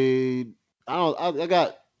boy, I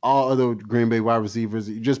got all other Green Bay wide receivers.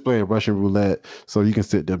 You're just playing Russian roulette, so you can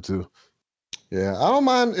sit them too. Yeah, I don't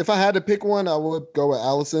mind. If I had to pick one, I would go with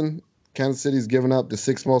Allison. Kansas City's giving up the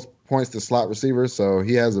 6th most points to slot receivers, so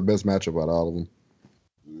he has the best matchup out of all of them.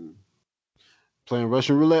 Playing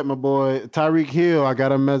Russian roulette, my boy. Tyreek Hill, I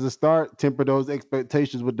got him as a start. Temper those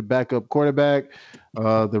expectations with the backup quarterback.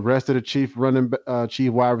 The rest of the Chief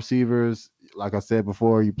wide receivers, like I said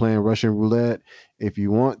before, you playing Russian roulette. If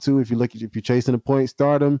you want to, if you're chasing a point,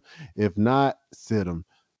 start them. If not, sit them.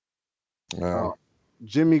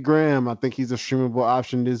 Jimmy Graham, I think he's a streamable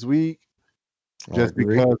option this week, just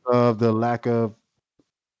because of the lack of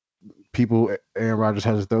people Aaron Rodgers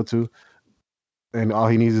has to throw to, and all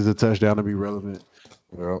he needs is a touchdown to be relevant.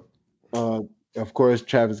 Yep. Of course,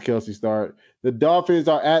 Travis Kelce start. The Dolphins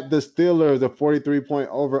are at the Steelers, a 43-point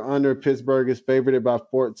over/under. Pittsburgh is favored by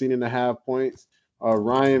 14.5 points.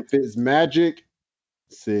 Ryan Fitzmagic,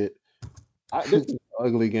 sit. This is an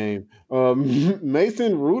ugly game.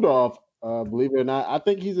 Mason Rudolph, Believe it or not, I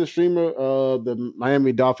think he's a streamer. The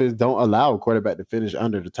Miami Dolphins don't allow a quarterback to finish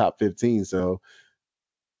under the top 15. So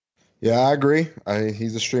yeah, I agree.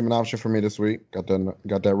 He's a streaming option for me this week. Got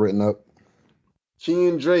that written up.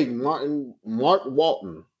 Kenyon Drake, Mark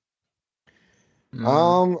Walton.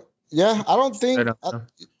 Yeah, I don't think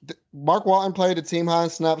Mark Walton played a team high in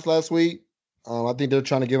snaps last week. I think they're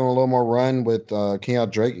trying to give him a little more run with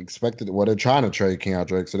Kenyon Drake expected. Well, they're trying to trade Kenyon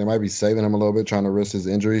Drake, so they might be saving him a little bit, trying to risk his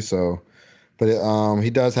injury. So, but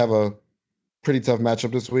he does have a pretty tough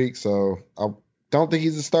matchup this week. So I don't think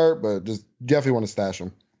he's a start, but just definitely want to stash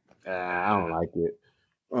him. I don't like it.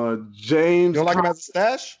 James, you don't like him as a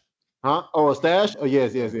stash? Huh? Oh, a stash? Oh,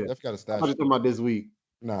 yes. Definitely got a stash. I was just talking about this week.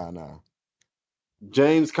 Nah.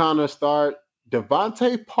 James Conner start.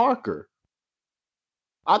 Devontae Parker.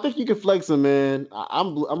 I think you can flex him, man.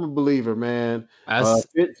 I'm a believer, man.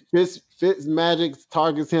 Fitz Magic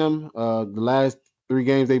targets him. The last 3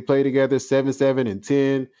 games they played together, 7, 7, and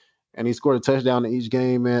 10, and he scored a touchdown in each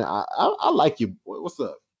game, man. I like you. What's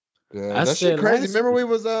up? Yeah, that shit crazy. Remember we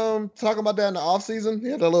was talking about that in the offseason? He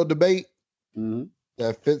had a little debate. Mm-hmm.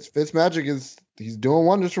 That Fitz Magic he's doing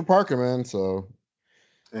wonders for Parker, man. So,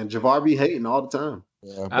 and Javar be hating all the time.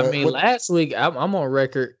 Yeah, last week I'm on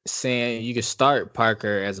record saying you can start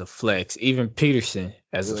Parker as a flex, even Peterson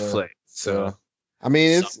as a flex. So, I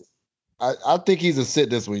mean, I think he's a sit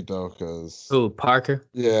this week though, because Parker?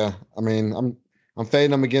 Yeah, I mean, I'm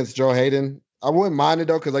fading him against Joe Hayden. I wouldn't mind it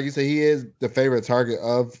though, because like you said, he is the favorite target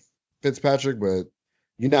of Fitzpatrick, but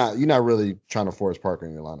you're not really trying to force Parker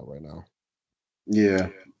in your lineup right now. Yeah.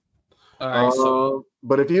 All right,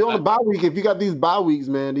 but if you're on a bye week, if you got these bye weeks,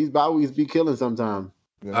 man, these bye weeks be killing sometimes.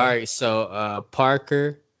 Yeah. All right, so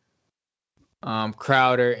Parker,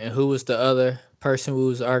 Crowder, and who was the other person we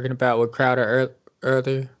was arguing about with Crowder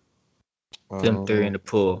earlier? Them 3 in the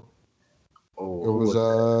pool. It was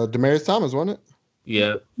Demaryius Thomas, wasn't it?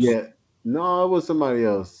 Yeah. Yeah. No, it was somebody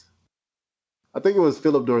else. I think it was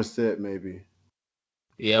Philip Dorsett, maybe.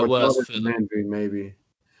 Yeah, it was Jarvis Landry, maybe.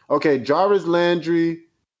 Okay, Jarvis Landry.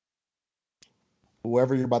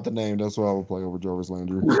 Whoever you're about to name, that's what I will play over Jarvis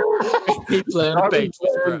Landry. He playing the Patriots,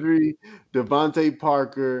 Landry, Devontae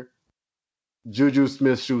Parker, Juju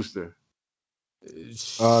Smith-Schuster.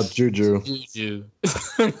 Juju.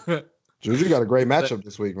 Juju got a great matchup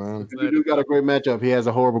this week, man. Juju got a great matchup. He has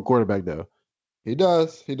a horrible quarterback, though. He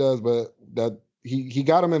does, but that he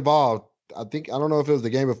got him involved. I don't know if it was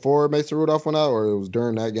the game before Mason Rudolph went out or it was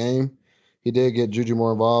during that game. He did get Juju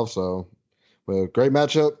more involved, so but great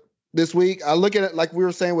matchup this week. I look at it like we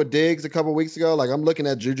were saying with Diggs a couple weeks ago. Like I'm looking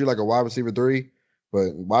at Juju like a wide receiver 3,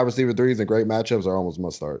 but wide receiver 3s and great matchups are almost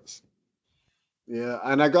must starts. Yeah,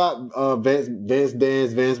 and I got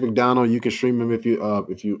Vance McDonald. You can stream him if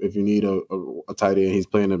you need a tight end. He's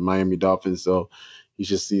playing the Miami Dolphins, so you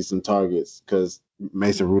should see some targets because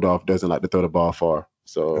Mason Rudolph doesn't like to throw the ball far.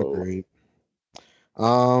 So, agreed.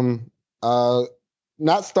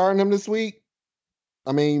 Not starting him this week.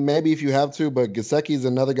 I mean, maybe if you have to, but Gesicki's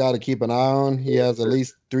another guy to keep an eye on. He has at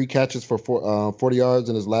least 3 catches for 40 yards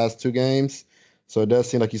in his last 2 games. So it does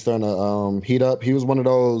seem like he's starting to heat up. He was one of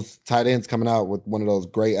those tight ends coming out with one of those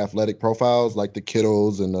great athletic profiles, like the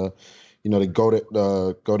Kittles and the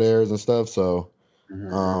Godairs and stuff. So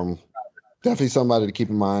definitely somebody to keep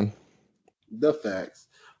in mind. The facts.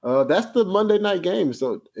 That's the Monday night game.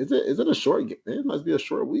 So is it a short game? It must be a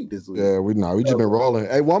short week this week. Yeah, we just been rolling.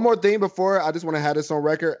 Hey, one more thing before I just want to have this on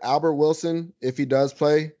record. Albert Wilson, if he does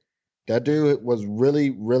play, that dude was really,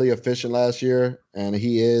 really efficient last year, and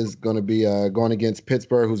he is going to be going against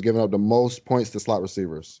Pittsburgh, who's giving up the most points to slot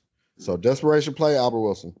receivers. So desperation play, Albert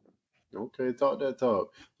Wilson. Okay, talk that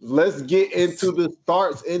talk. Let's get into the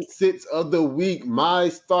starts and sits of the week. My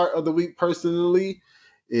start of the week personally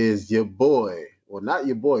is your boy. Well, not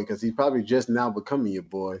your boy, because he's probably just now becoming your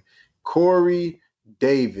boy, Corey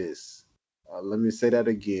Davis. Let me say that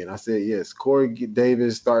again. I said yes. Corey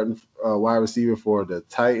Davis starting wide receiver for the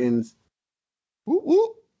Titans. Whoop,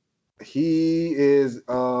 whoop. He is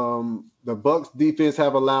the Bucks defense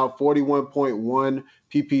have allowed 41.1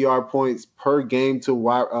 PPR points per game to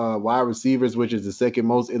wide receivers, which is the second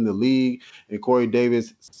most in the league. And Corey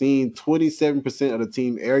Davis seen 27% of the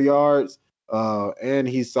team air yards. And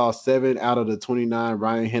he saw 7 out of the 29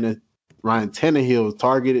 Ryan Tannehill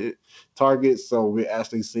targets. So we're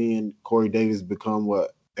actually seeing Corey Davis become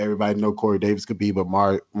what everybody know Corey Davis could be, but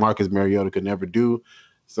Marcus Mariota could never do.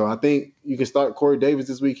 So I think you can start Corey Davis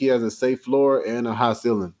this week. He has a safe floor and a high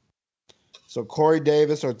ceiling. So Corey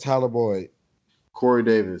Davis or Tyler Boyd? Corey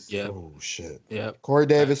Davis. Yeah. Oh shit. Yeah. Corey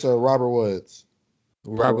Davis or Robert Woods?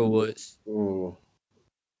 Robert Woods. Ooh.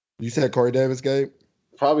 You said Corey Davis, Gabe?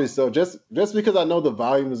 Probably so. Just because I know the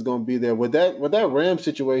volume is going to be there. With that Rams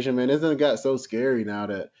situation, man, isn't it got so scary now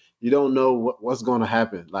that you don't know what's going to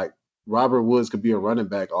happen. Like Robert Woods could be a running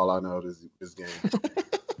back. All I know this game.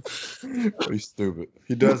 He's stupid.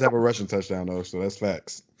 He does have a rushing touchdown though, so that's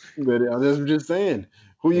facts. But I'm just saying.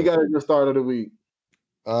 Who you got at the start of the week?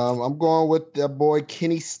 I'm going with that boy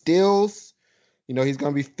Kenny Stills. You know, he's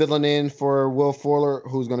going to be filling in for Will Fuller,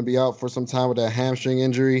 who's going to be out for some time with that hamstring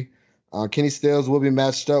injury. Kenny Stills will be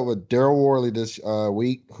matched up with Daryl Worley this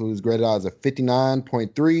week, who's graded out as a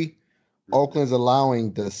 59.3. Oakland's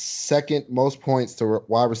allowing the second most points to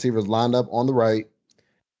wide receivers lined up on the right.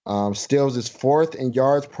 Stills is fourth in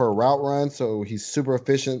yards per route run, so he's super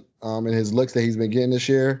efficient in his looks that he's been getting this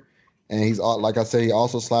year. And he's, like I said, he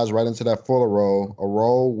also slides right into that Fuller role, a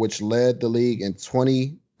role which led the league in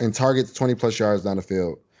targets 20-plus yards down the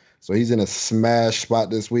field. So he's in a smash spot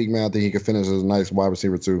this week, man. I think he could finish as a nice wide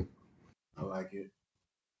receiver, too. I like it.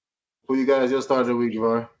 Who you guys your start of the week,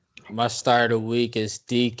 Javar? My start of the week is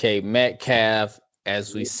DK Metcalf.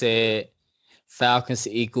 As we said, Falcons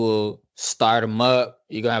equal start them up.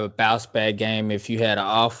 You're going to have a bounce back game if you had an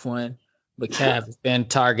off one. Metcalf has been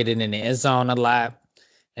targeted in the end zone a lot,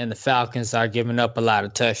 and the Falcons are giving up a lot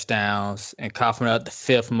of touchdowns and coughing up the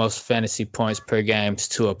fifth most fantasy points per game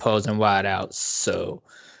to opposing wideouts. So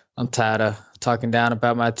I'm tired of talking down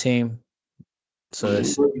about my team. So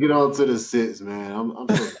let's get on to the sits, man. I'm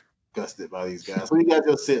so disgusted by these guys. Who you got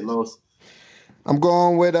your sit, Los? I'm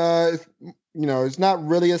going with it's not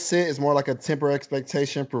really a sit. It's more like a temper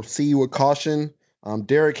expectation. Proceed with caution.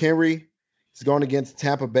 Derrick Henry is going against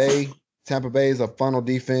Tampa Bay. Tampa Bay is a funnel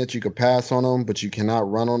defense. You could pass on them, but you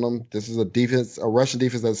cannot run on them. This is a Russian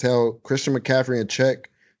defense that's held Christian McCaffrey in check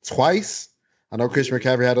twice. I know Christian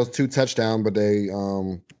McCaffrey had those 2 touchdowns, but they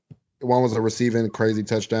one was a receiving crazy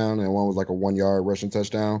touchdown and one was like a 1-yard rushing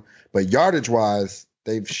touchdown. But yardage-wise,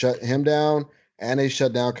 they've shut him down and they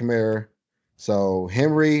shut down Kamara. So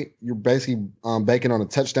Henry, you're basically banking on a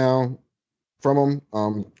touchdown from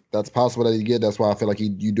him. That's possible that you get. That's why I feel like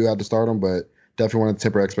you do have to start him, but definitely want to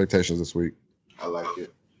temper expectations this week. I like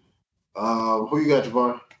it. Who you got,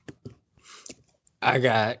 Javar? I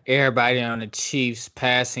got everybody on the Chiefs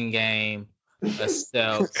passing game.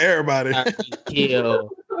 Everybody. Hill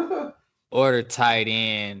or the tight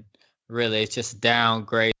end. Really, it's just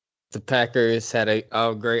downgrade. The Packers had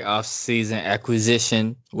a great offseason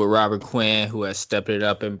acquisition with Robert Quinn, who has stepped it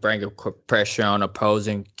up and bringing pressure on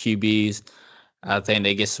opposing QBs. I think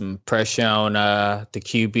they get some pressure on the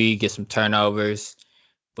QB, get some turnovers.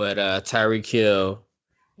 But Tyreek Hill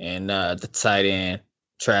and the tight end,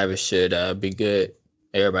 Travis, should be good.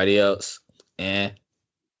 Everybody else, sit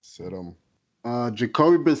them.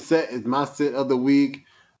 Jacoby Brissett is my sit of the week.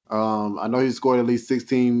 I know he scored at least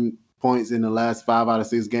 16 points in the last 5 out of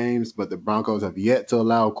 6 games, but the Broncos have yet to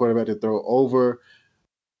allow a quarterback to throw over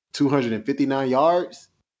 259 yards.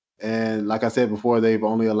 And like I said before, they've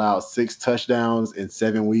only allowed 6 touchdowns in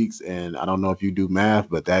 7 weeks. And I don't know if you do math,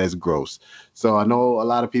 but that is gross. So I know a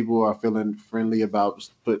lot of people are feeling friendly about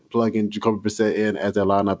plugging Jacoby Brissett in as their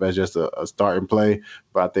lineup as just a start and play.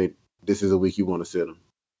 But I think this is a week you want to sit him.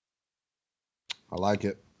 I like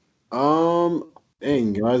it.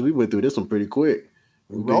 Dang, guys, we went through this one pretty quick.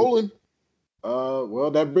 Rolling.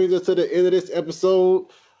 Well, that brings us to the end of this episode.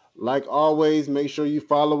 Like always, make sure you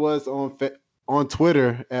follow us on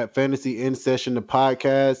Twitter at Fantasy In Session the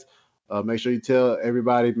podcast. Make sure you tell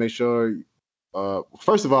everybody. Make sure.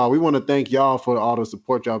 First of all, we want to thank y'all for all the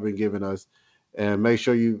support y'all been giving us, and make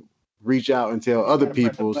sure you reach out and tell other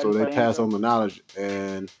people so they pass on the knowledge.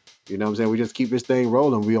 And you know what I'm saying? We just keep this thing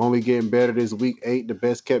rolling. We only getting better this week 8. The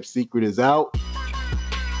best kept secret is out.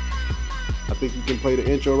 I think you can play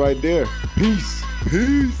the intro right there. Peace.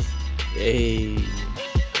 Peace. Hey.